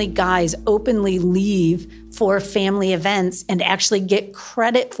guys openly leave for family events and actually get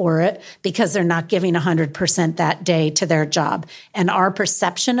credit for it because they're not giving 100% that day to their job. And our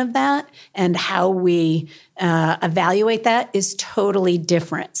perception of that and how we evaluate that is totally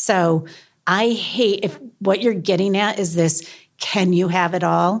different. So I hate, if what you're getting at is this, can you have it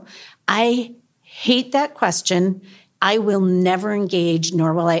all? I hate that question. I will never engage,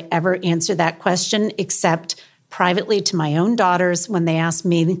 nor will I ever answer that question except privately to my own daughters when they ask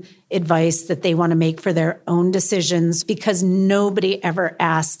me advice that they want to make for their own decisions, because nobody ever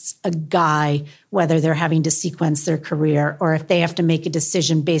asks a guy whether they're having to sequence their career or if they have to make a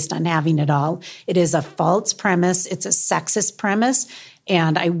decision based on having it all. It is a false premise. It's a sexist premise.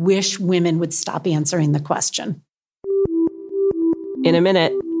 And I wish women would stop answering the question. In a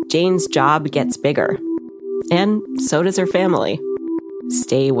minute, Jane's job gets bigger. And so does her family.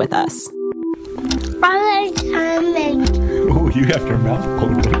 Stay with us. Oh, you have your mouth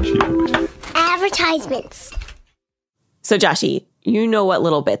full, don't you? Advertisements. So, Joshie, you know what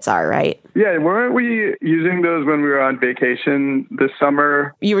Little Bits are, right? Yeah, weren't we using those when we were on vacation this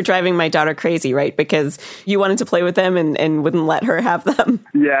summer? You were driving my daughter crazy, right? Because you wanted to play with them and wouldn't let her have them.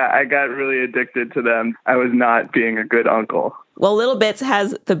 Yeah, I got really addicted to them. I was not being a good uncle. Well, Little Bits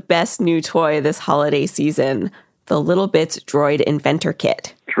has the best new toy this holiday season, the Little Bits Droid Inventor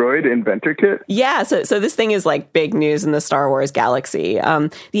Kit. Droid Inventor Kit? Yeah, so this thing is like big news in the Star Wars galaxy.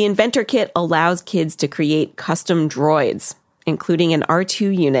 The Inventor Kit allows kids to create custom droids, including an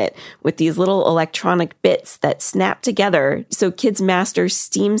R2 unit with these little electronic bits that snap together so kids master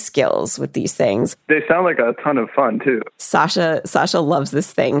STEAM skills with these things. They sound like a ton of fun, too. Sasha loves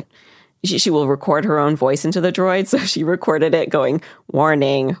this thing. She will record her own voice into the droid, so she recorded it going,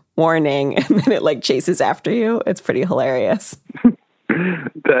 warning, warning, and then it like chases after you. It's pretty hilarious.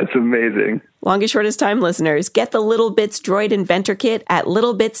 That's amazing. Longest Shortest Time listeners, get the Little Bits Droid Inventor Kit at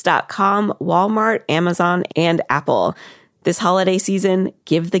littlebits.com, Walmart, Amazon, and Apple. This holiday season,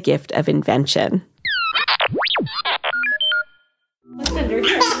 give the gift of invention. What's under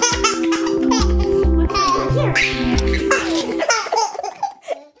here?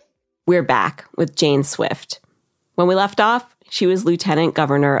 We're back with Jane Swift. When we left off, she was Lieutenant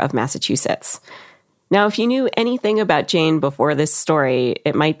Governor of Massachusetts. Now, if you knew anything about Jane before this story,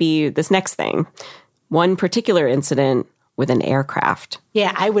 it might be this next thing. One particular incident with an aircraft.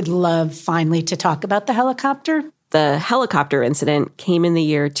 Yeah, I would love finally to talk about the helicopter. The helicopter incident came in the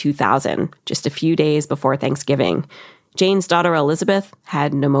year 2000, just a few days before Thanksgiving. Jane's daughter Elizabeth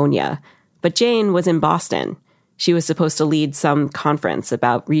had pneumonia, but Jane was in Boston. She was supposed to lead some conference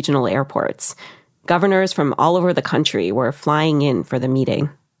about regional airports. Governors from all over the country were flying in for the meeting.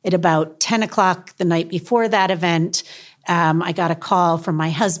 At about 10 o'clock the night before that event, I got a call from my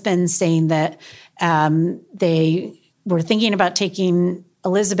husband saying that they were thinking about taking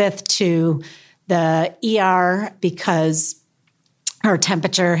Elizabeth to the ER because her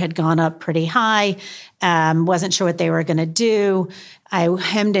temperature had gone up pretty high, wasn't sure what they were going to do. I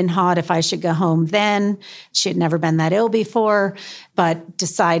hemmed and hawed if I should go home then. She had never been that ill before, but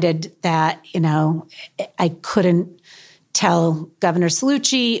decided that, I couldn't tell Governor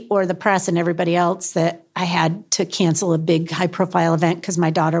Cellucci or the press and everybody else that I had to cancel a big high-profile event because my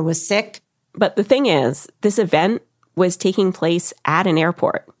daughter was sick. But the thing is, this event was taking place at an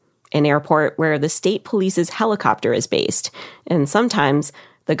airport where the state police's helicopter is based. And sometimes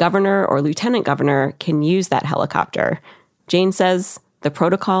the governor or lieutenant governor can use that helicopter. Jane says the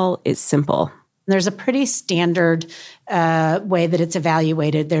protocol is simple. There's a pretty standard way that it's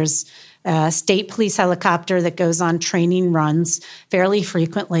evaluated. There's a state police helicopter that goes on training runs fairly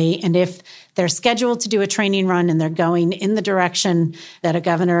frequently. And if they're scheduled to do a training run and they're going in the direction that a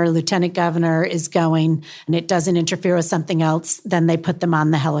governor or lieutenant governor is going, and it doesn't interfere with something else, then they put them on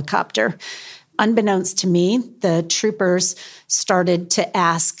the helicopter. Unbeknownst to me, the troopers started to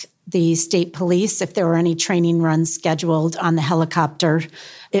ask the state police if there were any training runs scheduled on the helicopter.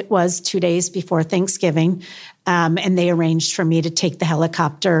 It was 2 days before Thanksgiving, and they arranged for me to take the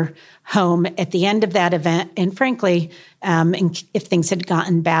helicopter home at the end of that event, and frankly, if things had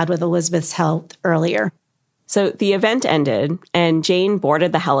gotten bad with Elizabeth's health earlier. So the event ended, and Jane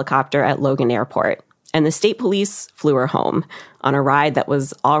boarded the helicopter at Logan Airport, and the state police flew her home on a ride that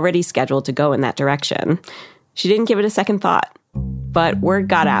was already scheduled to go in that direction. She didn't give it a second thought. But word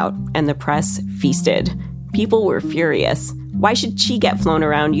got out, and the press feasted. People were furious. Why should she get flown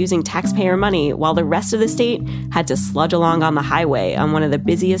around using taxpayer money while the rest of the state had to sludge along on the highway on one of the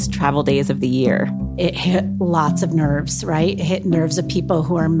busiest travel days of the year? It hit lots of nerves, right? It hit nerves of people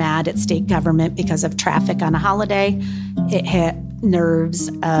who are mad at state government because of traffic on a holiday. It hit nerves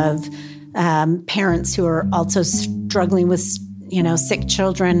of parents who are also struggling with sick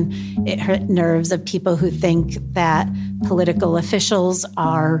children. It hurt nerves of people who think that political officials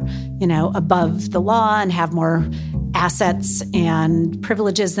are, above the law and have more assets and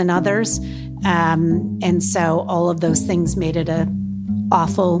privileges than others. And so all of those things made it an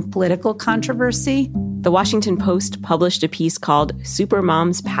awful political controversy. The Washington Post published a piece called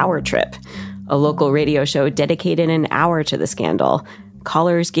Supermom's Power Trip. A local radio show dedicated an hour to the scandal.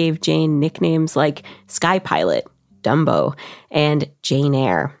 callers gave Jane nicknames like Sky Pilot, Dumbo, and Jane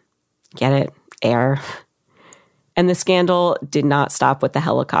Eyre. Get it? Air. And the scandal did not stop with the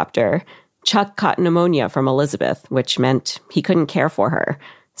helicopter. Chuck caught pneumonia from Elizabeth, which meant he couldn't care for her.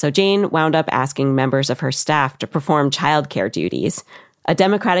 So Jane wound up asking members of her staff to perform childcare duties. A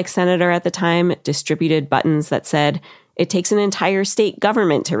Democratic senator at the time distributed buttons that said, "It takes an entire state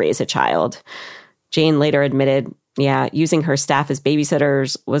government to raise a child." Jane later admitted, using her staff as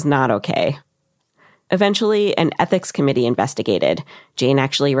babysitters was not okay. Eventually, an ethics committee investigated. Jane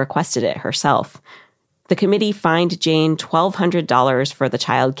actually requested it herself. The committee fined Jane $1,200 for the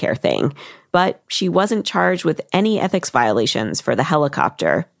childcare thing, but she wasn't charged with any ethics violations for the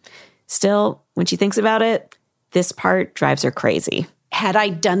helicopter. Still, when she thinks about it, this part drives her crazy. Had I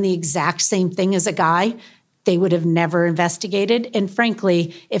done the exact same thing as a guy, they would have never investigated. And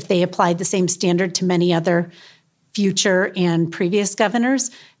frankly, if they applied the same standard to many other future and previous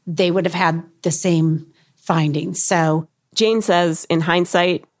governors, they would have had the same findings. So Jane says, in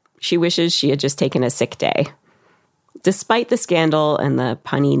hindsight, she wishes she had just taken a sick day. Despite the scandal and the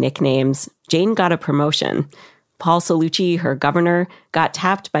punny nicknames, Jane got a promotion. Paul Cellucci, her governor, got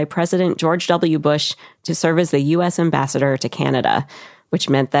tapped by President George W. Bush to serve as the U.S. ambassador to Canada, which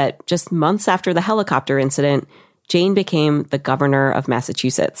meant that just months after the helicopter incident, Jane became the governor of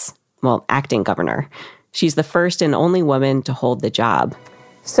Massachusetts. Well, acting governor. She's the first and only woman to hold the job.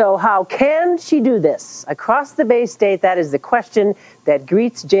 So how can she do this? Across the Bay State, that is the question that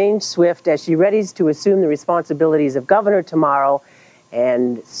greets Jane Swift as she readies to assume the responsibilities of governor tomorrow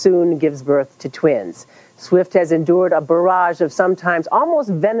and soon gives birth to twins. Swift has endured a barrage of sometimes almost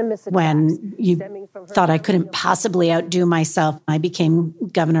venomous attacks. When you thought I couldn't possibly outdo myself, I became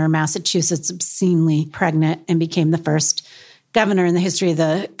governor of Massachusetts obscenely pregnant and became the first governor in the history of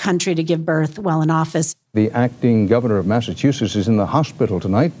the country to give birth while in office. The acting governor of Massachusetts is in the hospital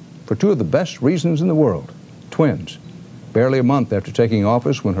tonight for two of the best reasons in the world. Twins. Barely a month after taking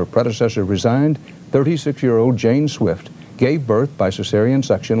office when her predecessor resigned, 36-year-old Jane Swift gave birth by cesarean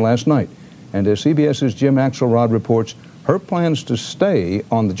section last night. And as CBS's Jim Axelrod reports, her plans to stay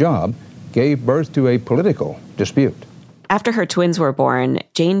on the job gave birth to a political dispute. After her twins were born,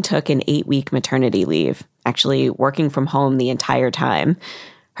 Jane took an 8-week maternity leave, actually working from home the entire time.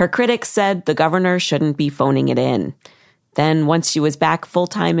 Her critics said the governor shouldn't be phoning it in. Then, once she was back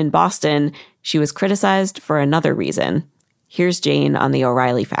full-time in Boston, she was criticized for another reason. Here's Jane on the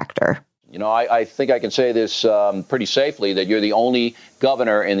O'Reilly factor. You know, I think I can say this pretty safely, that you're the only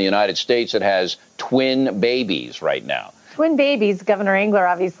governor in the United States that has twin babies right now. Twin babies. Governor Engler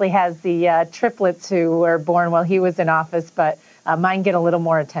obviously has the triplets who were born while he was in office, but mine get a little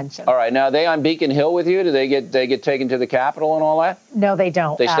more attention. All right. Now, are they on Beacon Hill with you? Do they get taken to the Capitol and all that? No, they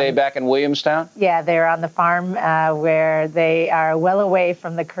don't. They stay back in Williamstown? Yeah, they're on the farm where they are well away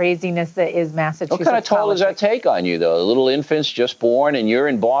from the craziness that is Massachusetts. What kind of toll does that take on you, though? The little infants just born, and you're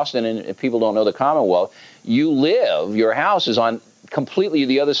in Boston, and if people don't know the Commonwealth, your house is on completely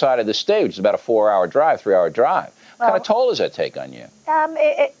the other side of the state, which is about a 3-hour drive. What kind of toll does that take on you?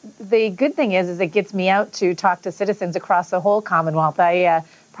 The good thing is it gets me out to talk to citizens across the whole Commonwealth. I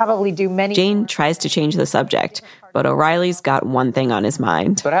probably do many. Jane tries to change the subject, but O'Reilly's got one thing on his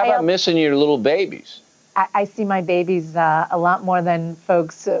mind. But how about missing your little babies? I see my babies a lot more than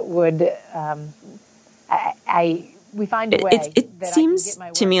folks would. We find a way. It seems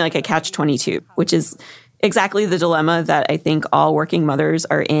to me like a catch-22, which is exactly the dilemma that I think all working mothers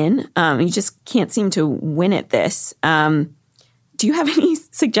are in. You just can't seem to win at this. Do you have any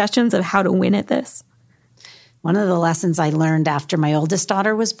suggestions of how to win at this? One of the lessons I learned after my oldest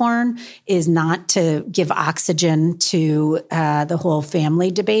daughter was born is not to give oxygen to the whole family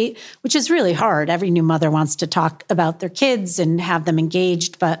debate, which is really hard. Every new mother wants to talk about their kids and have them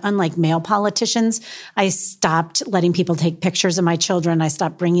engaged. But unlike male politicians, I stopped letting people take pictures of my children. I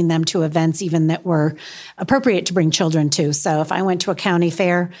stopped bringing them to events even that were appropriate to bring children to. So if I went to a county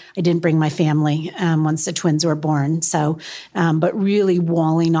fair, I didn't bring my family once the twins were born. So, but really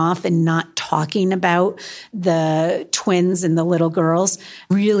walling off and not talking about the twins and the little girls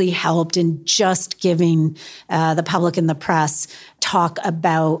really helped in just giving the public and the press talk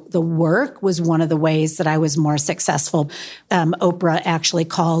about the work was one of the ways that I was more successful. Oprah actually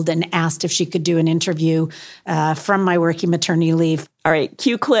called and asked if she could do an interview from my working maternity leave. All right,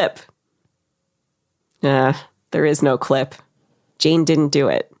 cue clip. There is no clip. Jane didn't do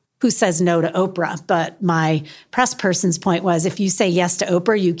it. Who says no to Oprah? But my press person's point was, if you say yes to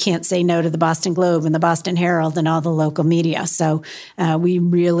Oprah, you can't say no to the Boston Globe and the Boston Herald and all the local media. So we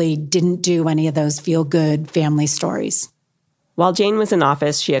really didn't do any of those feel-good family stories. While Jane was in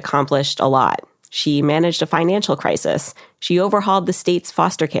office, she accomplished a lot. She managed a financial crisis. She overhauled the state's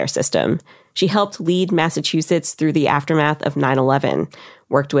foster care system. She helped lead Massachusetts through the aftermath of 9/11,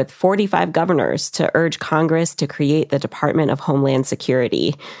 worked with 45 governors to urge Congress to create the Department of Homeland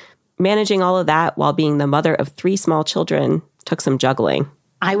Security. Managing all of that while being the mother of 3 small children took some juggling.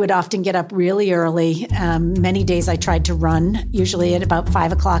 I would often get up really early. Many days I tried to run, usually at about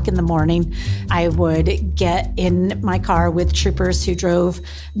 5 o'clock in the morning. I would get in my car with troopers who drove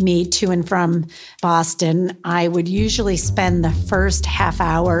me to and from Boston. I would usually spend the first half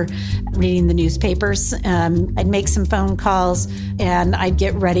hour reading the newspapers. I'd make some phone calls and I'd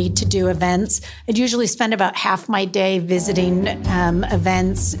get ready to do events. I'd usually spend about half my day visiting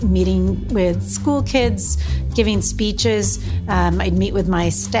events, meeting with school kids, giving speeches. I'd meet with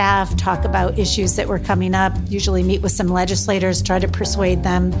my staff, talk about issues that were coming up, usually meet with some legislators, try to persuade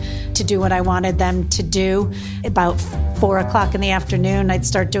them to do what I wanted them to do. About 4 o'clock in the afternoon, I'd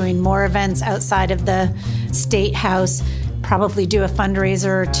start doing more events outside of the State House, probably do a fundraiser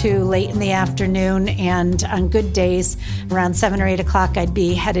or 2 late in the afternoon. And on good days, around 7 or 8 o'clock, I'd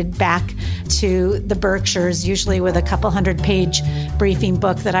be headed back to the Berkshires, usually with a couple 100-page briefing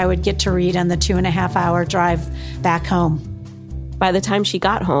book that I would get to read on the 2.5-hour drive back home. By the time she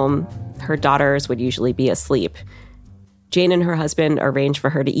got home, her daughters would usually be asleep. Jane and her husband arranged for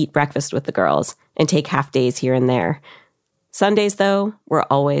her to eat breakfast with the girls and take half days here and there. Sundays, though, were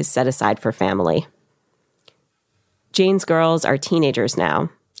always set aside for family. Jane's girls are teenagers now,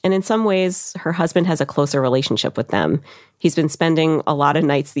 and in some ways, her husband has a closer relationship with them. He's been spending a lot of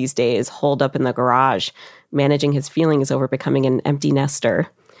nights these days holed up in the garage, managing his feelings over becoming an empty nester.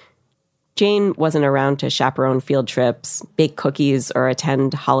 Jane wasn't around to chaperone field trips, bake cookies, or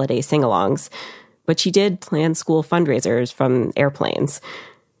attend holiday sing-alongs, but she did plan school fundraisers from airplanes.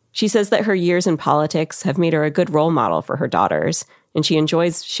 She says that her years in politics have made her a good role model for her daughters, and she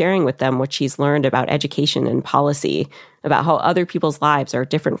enjoys sharing with them what she's learned about education and policy, about how other people's lives are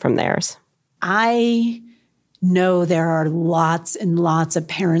different from theirs. I know there are lots and lots of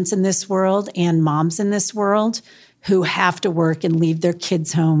parents in this world and moms in this world who have to work and leave their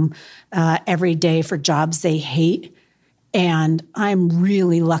kids home every day for jobs they hate. And I'm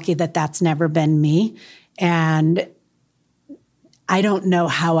really lucky that that's never been me. And I don't know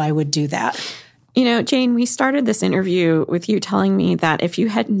how I would do that. You know, Jane, we started this interview with you telling me that if you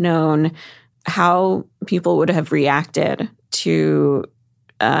had known how people would have reacted to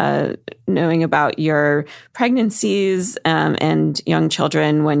knowing about your pregnancies and young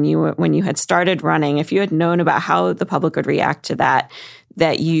children when you had started running, if you had known about how the public would react to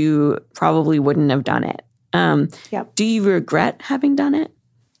that you probably wouldn't have done it. Yep. Do you regret having done it?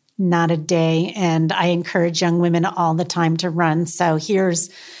 Not a day. And I encourage young women all the time to run. So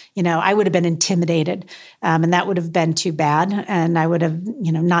here's, I would have been intimidated, and that would have been too bad. And I would have,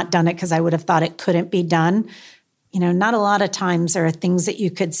 not done it because I would have thought it couldn't be done. Not a lot of times there are things that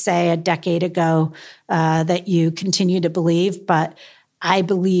you could say a decade ago that you continue to believe, but I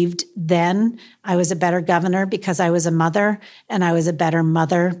believed then I was a better governor because I was a mother, and I was a better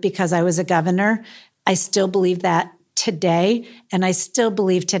mother because I was a governor. I still believe that today, and I still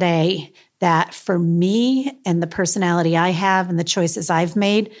believe today that for me and the personality I have and the choices I've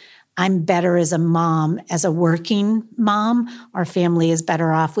made, I'm better as a mom, as a working mom. Our family is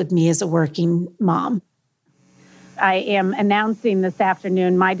better off with me as a working mom. I am announcing this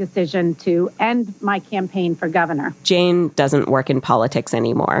afternoon my decision to end my campaign for governor. Jane doesn't work in politics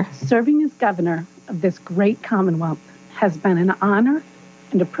anymore. Serving as governor of this great Commonwealth has been an honor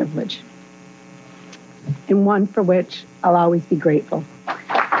and a privilege, and one for which I'll always be grateful.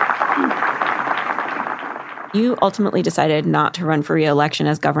 You ultimately decided not to run for re-election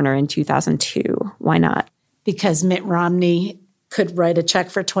as governor in 2002. Why not? Because Mitt Romney could write a check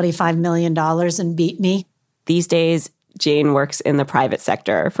for $25 million and beat me. These days, Jane works in the private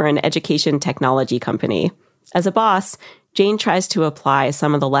sector for an education technology company. As a boss, Jane tries to apply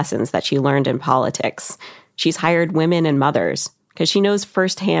some of the lessons that she learned in politics. She's hired women and mothers because she knows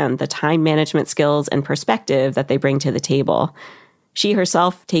firsthand the time management skills and perspective that they bring to the table. She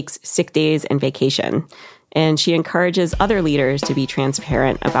herself takes sick days and vacation, and she encourages other leaders to be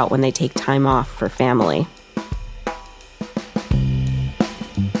transparent about when they take time off for family.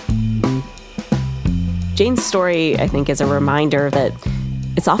 Jane's story, I think, is a reminder that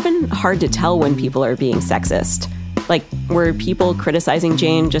it's often hard to tell when people are being sexist. Like, were people criticizing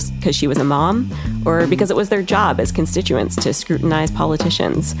Jane just because she was a mom? Or because it was their job as constituents to scrutinize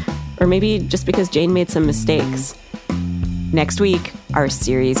politicians? Or maybe just because Jane made some mistakes? Next week, our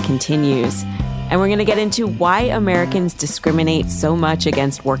series continues. And we're going to get into why Americans discriminate so much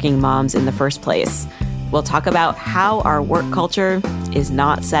against working moms in the first place. We'll talk about how our work culture is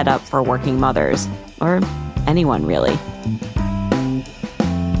not set up for working mothers, or anyone really.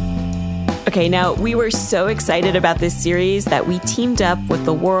 Okay, now we were so excited about this series that we teamed up with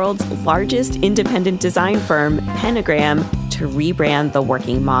the world's largest independent design firm, Pentagram, to rebrand The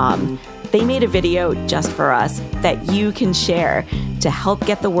Working Mom. They made a video just for us that you can share to help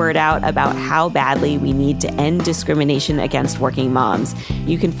get the word out about how badly we need to end discrimination against working moms.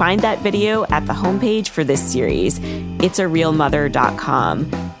 You can find that video at the homepage for this series,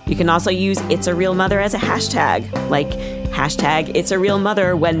 itsarealmother.com. You can also use It's a Real Mother as a hashtag, like hashtag It's a Real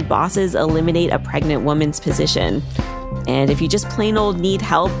Mother when bosses eliminate a pregnant woman's position. And if you just plain old need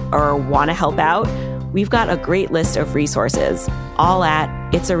help or want to help out, we've got a great list of resources, all at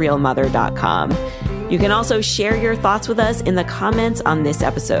itsarealmother.com. You can also share your thoughts with us in the comments on this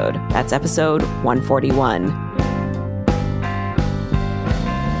episode. That's episode 141.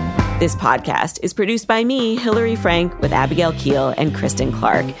 This podcast is produced by me, Hillary Frank, with Abigail Keel and Kristen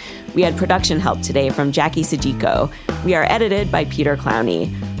Clark. We had production help today from Jackie Sajiko. We are edited by Peter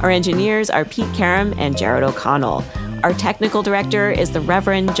Clowney. Our engineers are Pete Karam and Jared O'Connell. Our technical director is the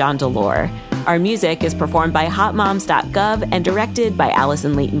Reverend John Delore. Our music is performed by hotmoms.gov and directed by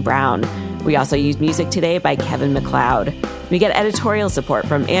Allison Leighton Brown. We also use music today by Kevin MacLeod. We get editorial support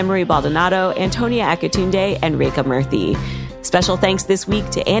from Anne-Marie Baldonado, Antonia Akatunde, and Rekha Murthy. Special thanks this week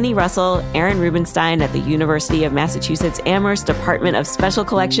to Annie Russell, Aaron Rubenstein at the University of Massachusetts Amherst Department of Special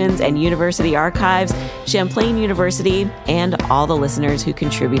Collections and University Archives, Champlain University, and all the listeners who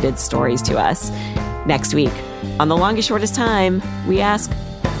contributed stories to us. Next week, on The Longest Shortest Time, we ask,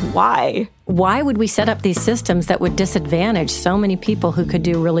 why? Why would we set up these systems that would disadvantage so many people who could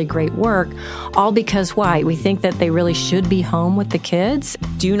do really great work? All because why? We think that they really should be home with the kids?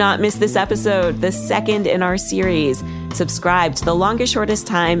 Do not miss this episode, the second in our series. Subscribe to The Longest Shortest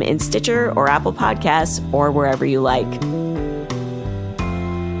Time in Stitcher or Apple Podcasts or wherever you like.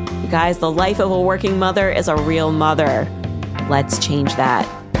 You guys, the life of a working mother is a real mother. Let's change that.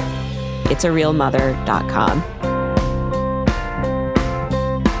 itsarealmother.com.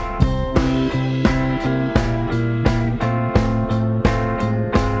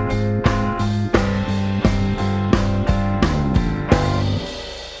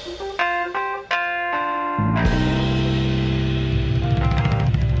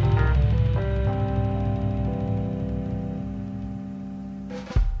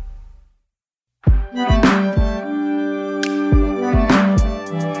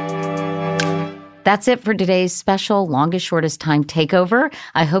 That's it for today's special Longest Shortest Time takeover.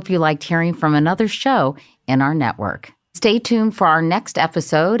 I hope you liked hearing from another show in our network. Stay tuned for our next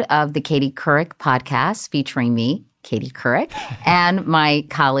episode of the Katie Couric podcast featuring me, Katie Couric, and my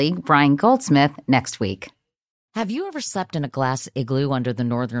colleague, Brian Goldsmith, next week. Have you ever slept in a glass igloo under the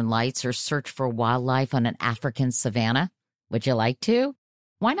northern lights or searched for wildlife on an African savanna? Would you like to?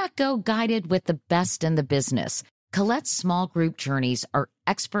 Why not go guided with the best in the business? Colette's small group journeys are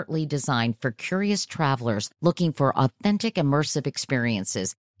expertly designed for curious travelers looking for authentic, immersive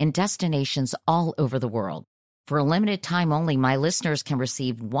experiences in destinations all over the world. For a limited time only, my listeners can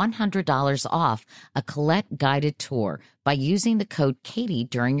receive $100 off a Colette guided tour by using the code Katie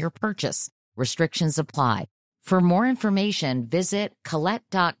during your purchase. Restrictions apply. For more information, visit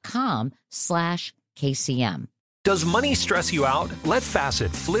colette.com/KCM. Does money stress you out? Let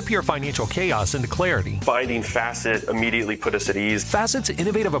Facet flip your financial chaos into clarity. Finding Facet immediately put us at ease. Facet's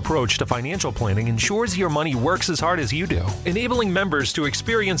innovative approach to financial planning ensures your money works as hard as you do, enabling members to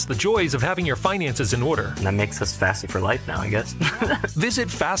experience the joys of having your finances in order. And that makes us Facet for life now, I guess.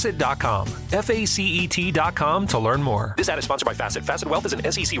 Visit Facet.com, FACET.com to learn more. This ad is sponsored by Facet. Facet Wealth is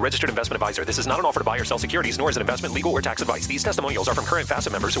an SEC registered investment advisor. This is not an offer to buy or sell securities, nor is it investment, legal, or tax advice. These testimonials are from current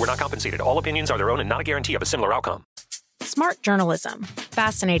Facet members who are not compensated. All opinions are their own and not a guarantee of a similar outcome. Smart journalism.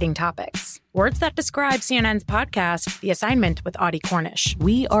 Fascinating topics. Words that describe CNN's podcast, The Assignment with Audie Cornish.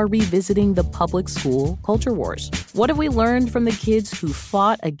 We are revisiting the public school culture wars. What have we learned from the kids who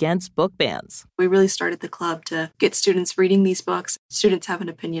fought against book bans? We really started the club to get students reading these books. Students have an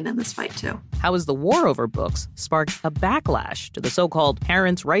opinion in this fight, too. How has the war over books sparked a backlash to the so-called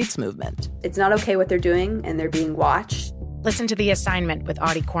parents' rights movement? It's not okay what they're doing, and they're being watched. Listen to The Assignment with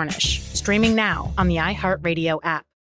Audie Cornish, streaming now on the iHeartRadio app.